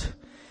child.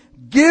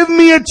 Give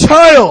me a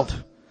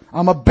child.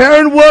 I'm a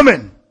barren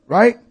woman,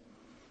 right?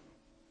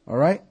 All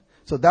right?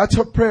 So that's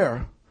her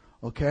prayer,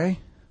 okay?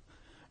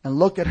 And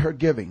look at her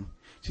giving.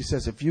 She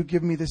says, if you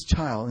give me this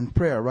child in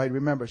prayer, right?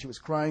 Remember, she was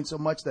crying so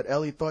much that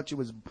Eli thought she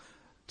was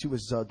She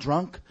was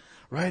drunk,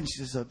 right? And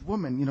she says,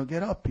 woman,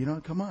 get up,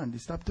 come on,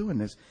 stop doing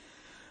this.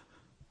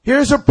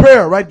 Here's her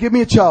prayer, right? Give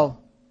me a child.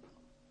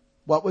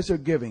 What was her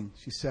giving?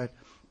 She said,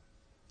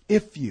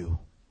 if you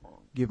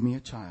give me a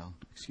child,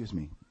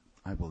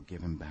 I will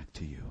give him back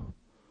to you.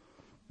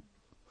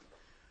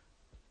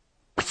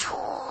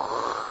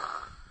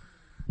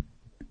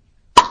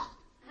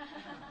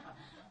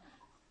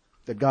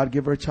 Did God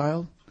give her a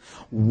child?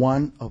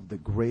 One of the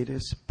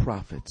greatest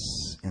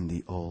prophets in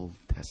the Old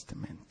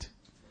Testament.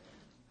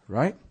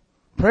 Right?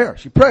 Prayer.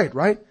 She prayed,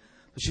 right?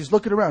 She's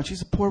looking around.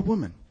 She's a poor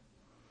woman.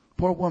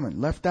 Poor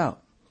woman, left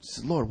out. She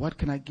says, Lord, what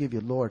can I give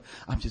you? Lord,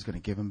 I'm just going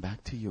to give him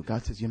back to you.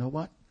 God says, you know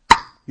what?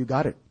 You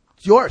got it.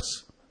 It's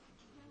yours.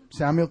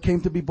 Samuel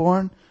came to be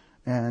born,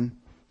 and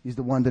he's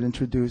the one that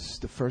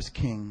introduced the first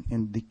king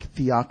in the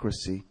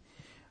theocracy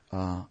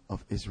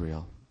of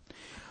Israel.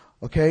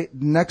 Okay,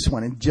 next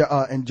one in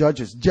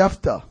Judges.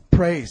 Jephthah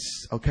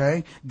prays,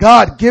 okay?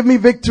 God, give me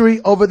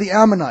victory over the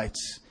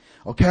Ammonites.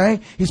 Okay?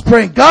 He's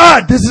praying,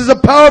 God, this is a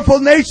powerful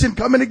nation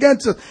coming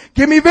against us.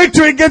 Give me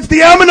victory against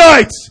the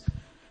Ammonites.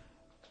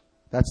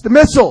 That's the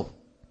missile.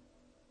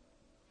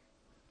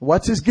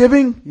 What's his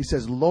giving? He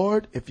says,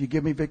 Lord, if you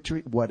give me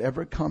victory,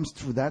 whatever comes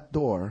through that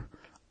door,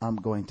 I'm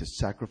going to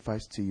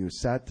sacrifice to you.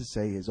 Sad to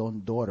say, his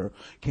own daughter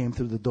came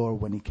through the door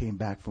when he came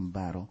back from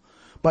battle.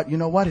 But you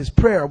know what? His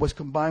prayer was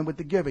combined with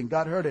the giving.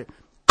 God heard it.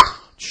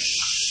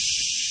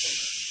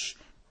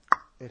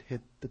 It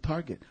hit the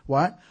target.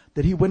 What?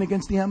 Did he win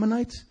against the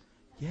Ammonites?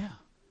 Yeah.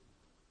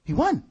 He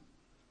won.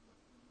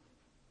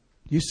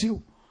 You see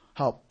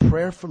how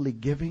prayerfully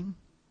giving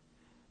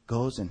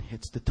goes and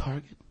hits the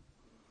target?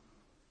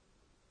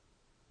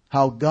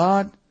 How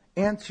God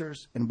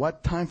answers and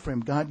what time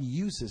frame God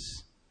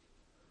uses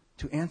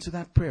to answer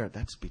that prayer.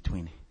 That's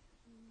between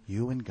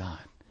you and God.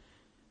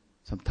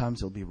 Sometimes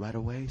it'll be right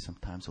away.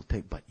 Sometimes it'll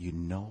take. But you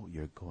know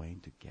you're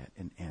going to get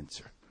an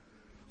answer.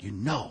 You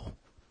know.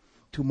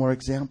 2 more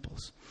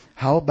examples.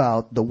 How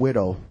about the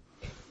widow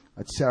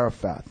at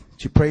Zarephath?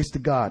 She prays to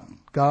God.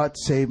 God,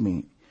 save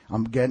me.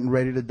 I'm getting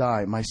ready to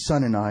die. My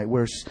son and I,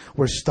 we're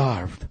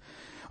starved.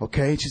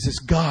 Okay? She says,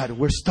 God,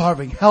 we're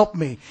starving. Help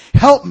me.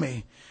 Help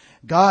me.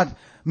 God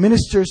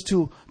ministers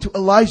to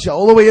Elijah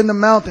all the way in the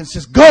mountains.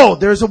 Says, go.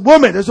 There's a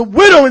woman. There's a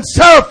widow in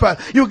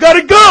Zarephath. You got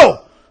to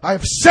go. I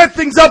have set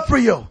things up for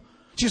you.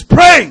 She's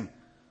praying.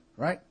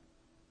 Right?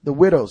 The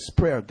widow's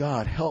prayer.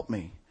 God, help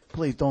me.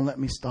 Please don't let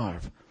me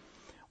starve.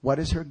 What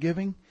is her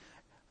giving?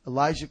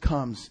 Elijah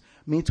comes,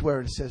 meets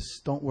where it says,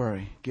 don't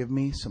worry, give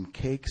me some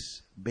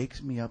cakes,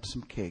 bakes me up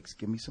some cakes,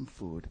 give me some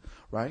food,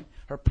 right?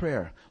 Her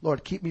prayer,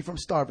 Lord, keep me from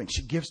starving.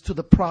 She gives to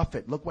the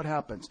prophet. Look what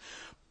happens.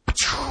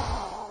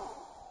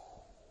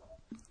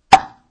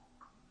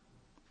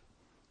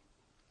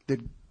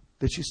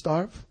 Did she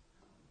starve?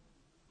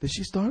 Did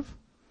she starve?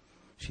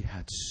 She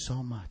had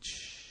so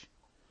much,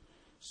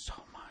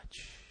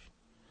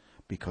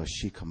 because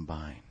she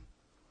combined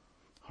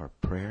her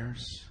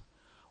prayers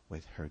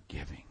with her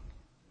giving.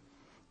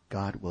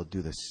 God will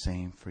do the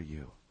same for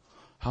you.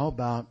 How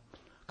about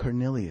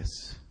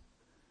Cornelius?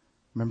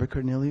 Remember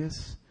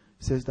Cornelius?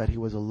 It says that he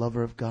was a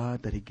lover of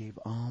God, that he gave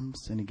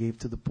alms and he gave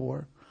to the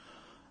poor.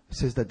 It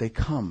says that they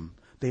come,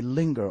 they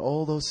linger.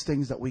 All those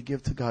things that we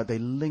give to God, they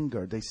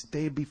linger. They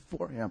stay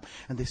before him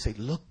and they say,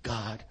 look,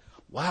 God,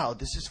 wow,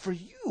 this is for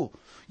you.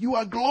 You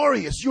are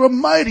glorious. You are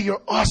mighty.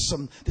 You're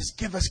awesome. This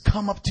gift has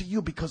come up to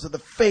you because of the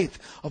faith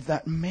of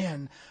that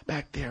man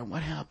back there.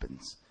 What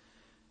happens?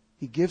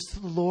 He gives to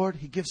the Lord.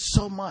 He gives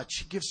so much.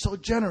 He gives so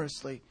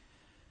generously.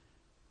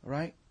 All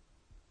right?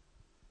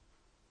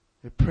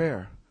 The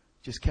prayer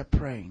just kept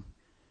praying.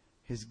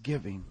 His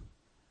giving.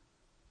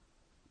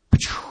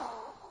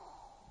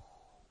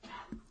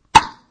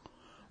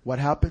 What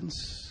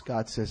happens?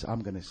 God says, I'm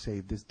going to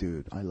save this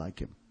dude. I like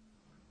him.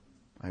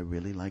 I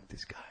really like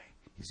this guy.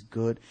 He's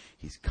good.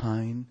 He's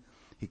kind.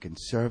 He can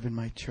serve in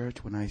my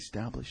church when I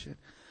establish it.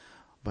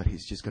 But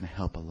he's just going to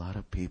help a lot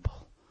of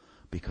people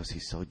because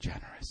he's so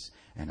generous.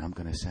 And I'm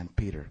going to send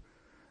Peter.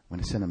 I'm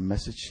going to send a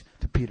message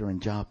to Peter in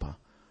Joppa,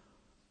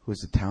 who is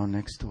the town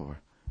next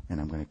door.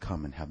 And I'm going to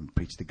come and have him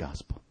preach the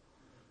gospel.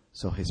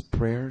 So his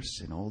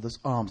prayers and all those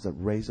alms that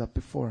raise up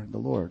before the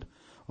Lord,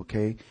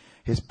 okay,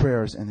 his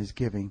prayers and his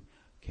giving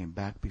came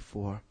back.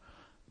 All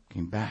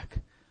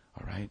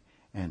right.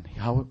 And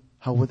how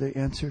were they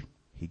answered?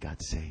 He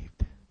got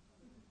saved.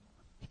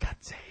 He got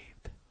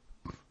saved.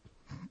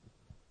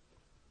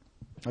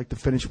 I'd like to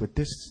finish with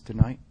this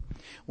tonight.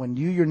 When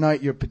you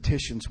unite your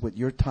petitions with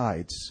your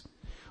tithes,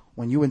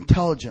 when you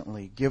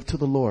intelligently give to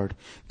the Lord,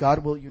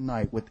 God will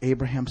unite with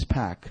Abraham's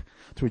pact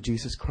through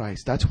Jesus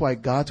Christ. That's why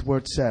God's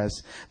word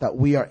says that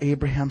we are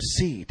Abraham's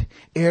seed,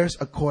 heirs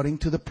according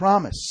to the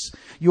promise.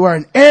 You are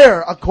an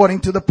heir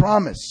according to the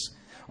promise.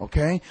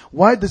 Okay?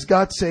 Why does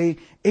God say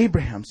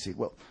Abraham's seed?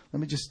 Well, let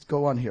me just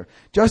go on here.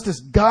 Just as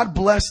God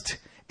blessed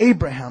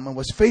Abraham and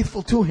was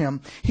faithful to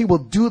him, He will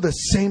do the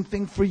same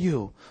thing for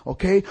you.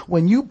 Okay?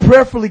 When you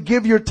prayerfully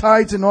give your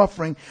tithes and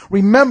offering,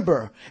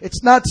 remember,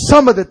 it's not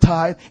some of the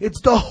tithe,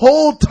 it's the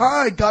whole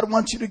tithe God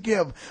wants you to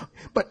give.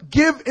 But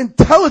give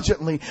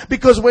intelligently,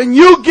 because when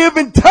you give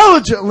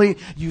intelligently,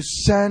 you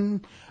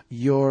send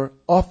your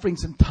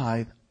offerings and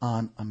tithe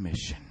on a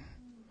mission.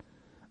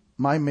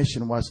 My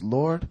mission was,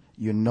 Lord,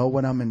 you know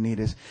what I'm in need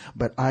is,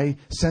 but I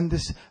send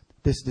this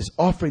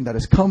offering that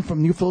has come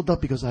from New Philadelphia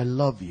because I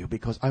love you,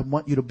 because I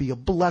want you to be a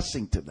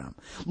blessing to them.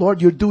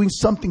 Lord, you're doing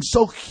something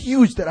so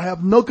huge that I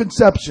have no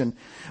conception.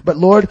 But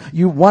Lord,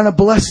 you want to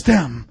bless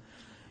them.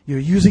 You're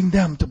using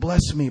them to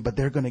bless me, but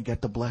they're going to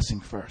get the blessing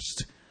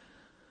first.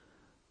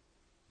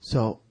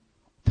 So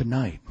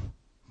tonight,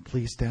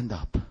 please stand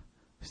up.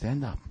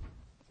 Stand up.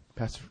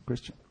 Pastor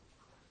Christian.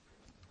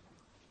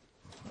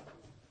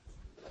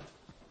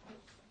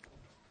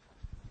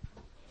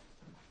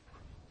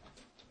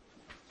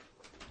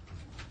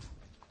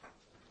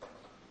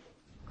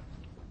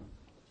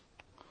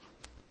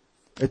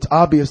 It's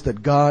obvious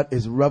that God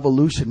is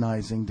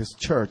revolutionizing this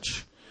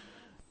church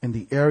in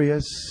the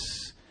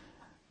areas,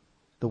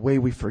 the way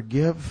we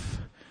forgive.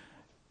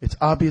 It's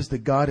obvious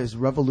that God is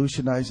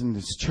revolutionizing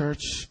this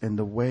church in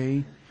the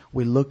way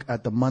we look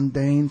at the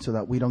mundane so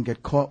that we don't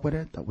get caught with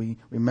it, that we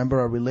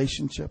remember our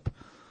relationship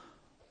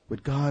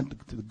with God,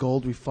 the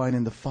gold we find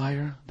in the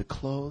fire, the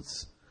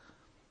clothes,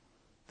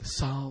 the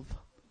salve.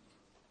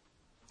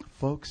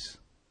 Folks,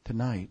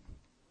 tonight,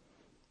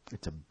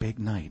 it's a big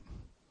night.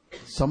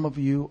 Some of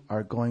you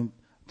are going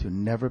to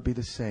never be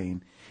the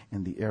same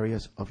in the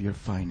areas of your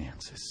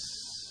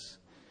finances.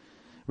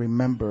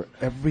 Remember,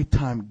 every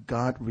time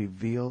God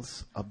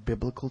reveals a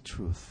biblical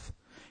truth,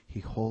 He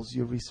holds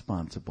you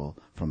responsible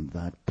from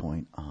that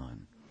point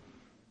on.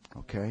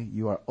 Okay?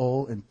 You are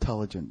all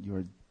intelligent.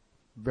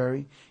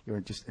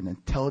 You're just an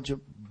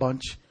intelligent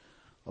bunch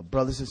of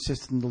brothers and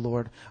sisters in the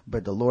Lord.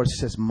 But the Lord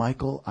says,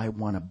 Michael, I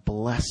want to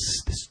bless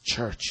this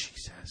church, He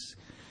says.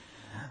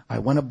 I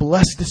want to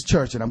bless this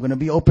church, and I'm going to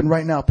be open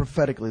right now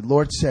prophetically. The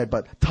Lord said,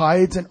 but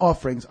tithes and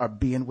offerings are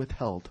being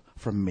withheld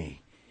from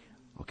me.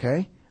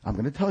 Okay? I'm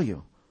going to tell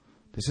you.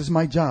 This is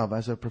my job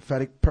as a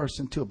prophetic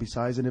person too,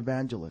 besides an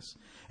evangelist,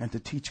 and to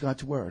teach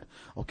God's word.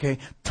 Okay?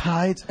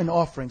 Tithes and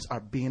offerings are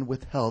being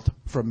withheld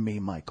from me,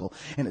 Michael,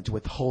 and it's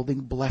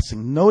withholding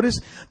blessing. Notice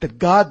that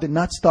God did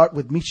not start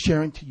with me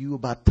sharing to you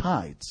about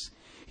tithes.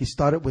 He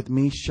started with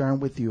me sharing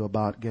with you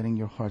about getting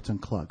your hearts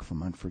unclogged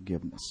from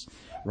unforgiveness.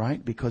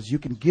 Right? Because you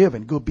can give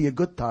and go be a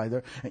good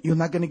tither, and you're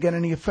not going to get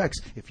any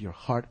effects if your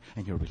heart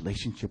and your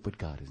relationship with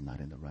God is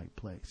not in the right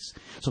place.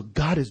 So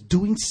God is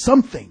doing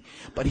something,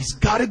 but He's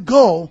got to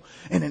go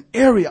in an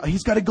area.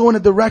 He's got to go in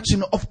a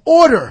direction of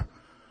order.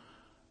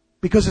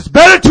 Because it's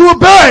better to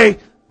obey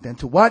than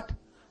to what?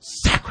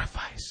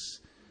 Sacrifice.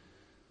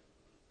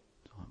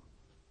 So,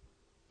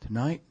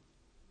 tonight,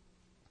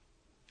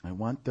 I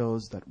want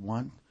those that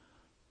want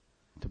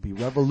to be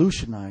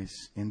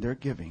revolutionized in their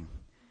giving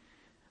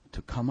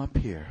to come up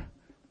here,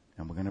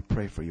 and we're going to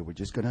pray for you. We're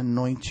just going to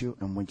anoint you,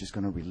 and we're just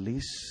going to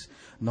release.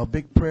 No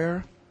big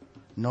prayer.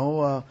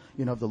 No,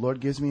 if the Lord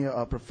gives me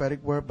a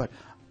prophetic word, but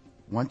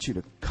I want you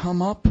to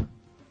come up.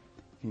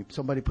 Can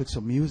somebody put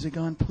some music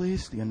on,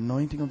 please? The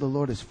anointing of the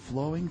Lord is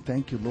flowing.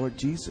 Thank you, Lord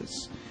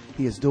Jesus.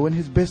 He is doing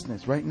His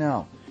business right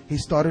now. He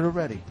started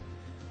already.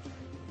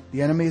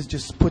 The enemy has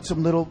just put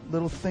some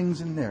little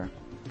things in there.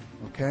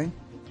 Okay?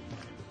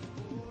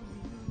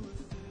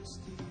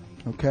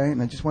 Okay,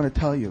 and I just want to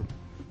tell you,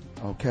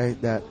 okay,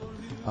 that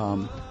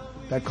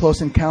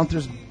Close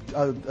Encounters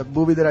a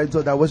movie that I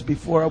did, that was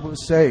before I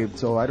was saved,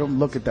 so I don't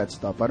look at that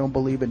stuff. I don't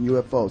believe in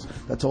UFOs.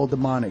 That's all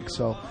demonic.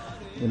 So,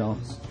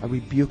 I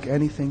rebuke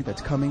anything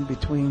that's coming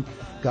between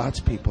God's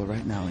people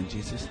right now in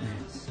Jesus'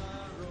 name.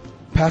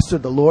 Pastor,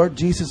 the Lord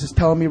Jesus is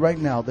telling me right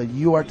now that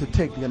you are to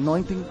take the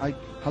anointing.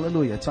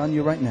 Hallelujah, it's on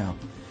you right now.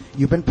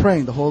 You've been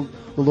praying. The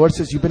Lord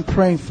says you've been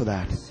praying for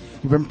that.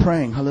 You've been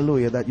praying,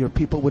 hallelujah, that your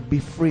people would be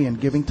free and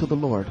giving to the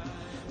Lord.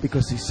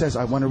 Because He says,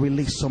 I want to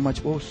release so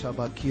much.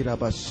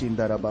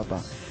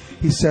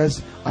 He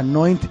says,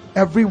 anoint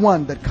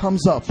everyone that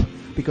comes up,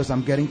 because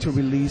I'm getting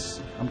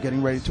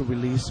ready to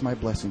release my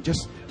blessing.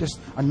 Just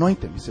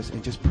anoint them. He says,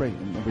 and just pray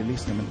and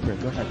release them in prayer.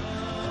 Go ahead.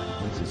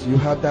 He says, you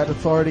have that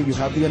authority. You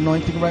have the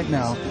anointing right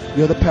now.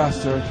 You're the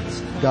pastor.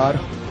 God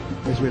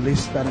has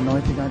released that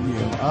anointing on you.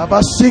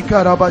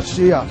 Abasika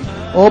rabashia.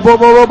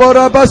 Obobobo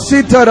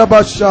rabasita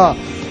rabasha.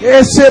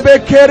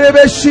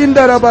 Esebekerebe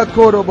shinda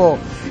rabakorobo.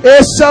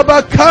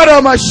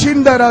 Esabakara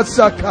mashinda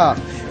rasaka.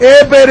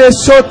 Ebere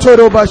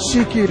sotoro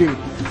bashikiri.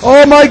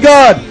 Oh my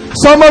God.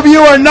 Some of you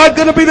are not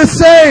going to be the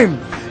same.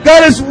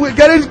 God is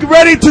getting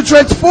ready to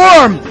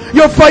transform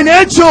your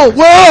financial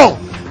world.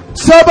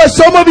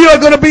 Some of you are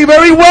going to be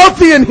very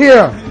wealthy in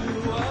here.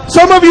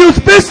 Some of you's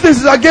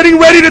businesses are getting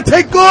ready to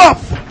take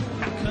off.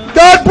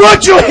 God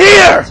brought you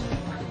here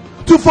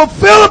to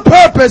fulfill a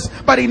purpose,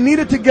 but He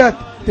needed to get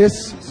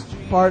this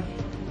part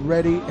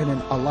ready and in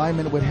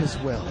alignment with His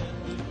will.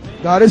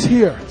 God is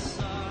here.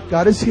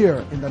 God is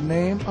here in the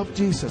name of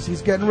Jesus.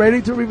 He's getting ready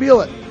to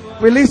reveal it.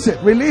 Release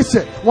it. Release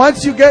it.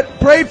 Once you get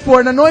prayed for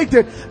and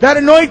anointed, that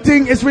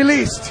anointing is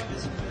released.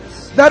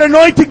 That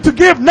anointing to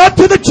give, not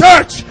to the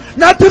church,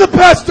 not to the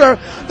pastor.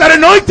 That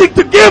anointing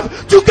to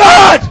give to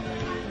God.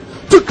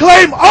 To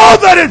claim all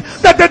that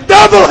the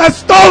devil has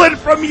stolen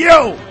from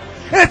you.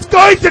 It's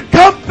going to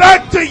come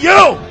back to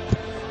you.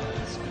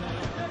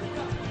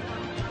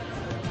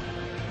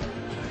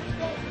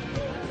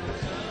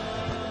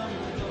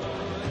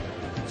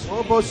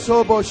 Obo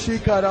sobo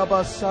shikara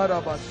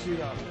basara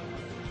basira.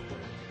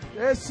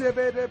 Ese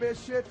bebe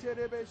shete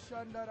rebe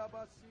shandara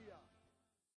basira.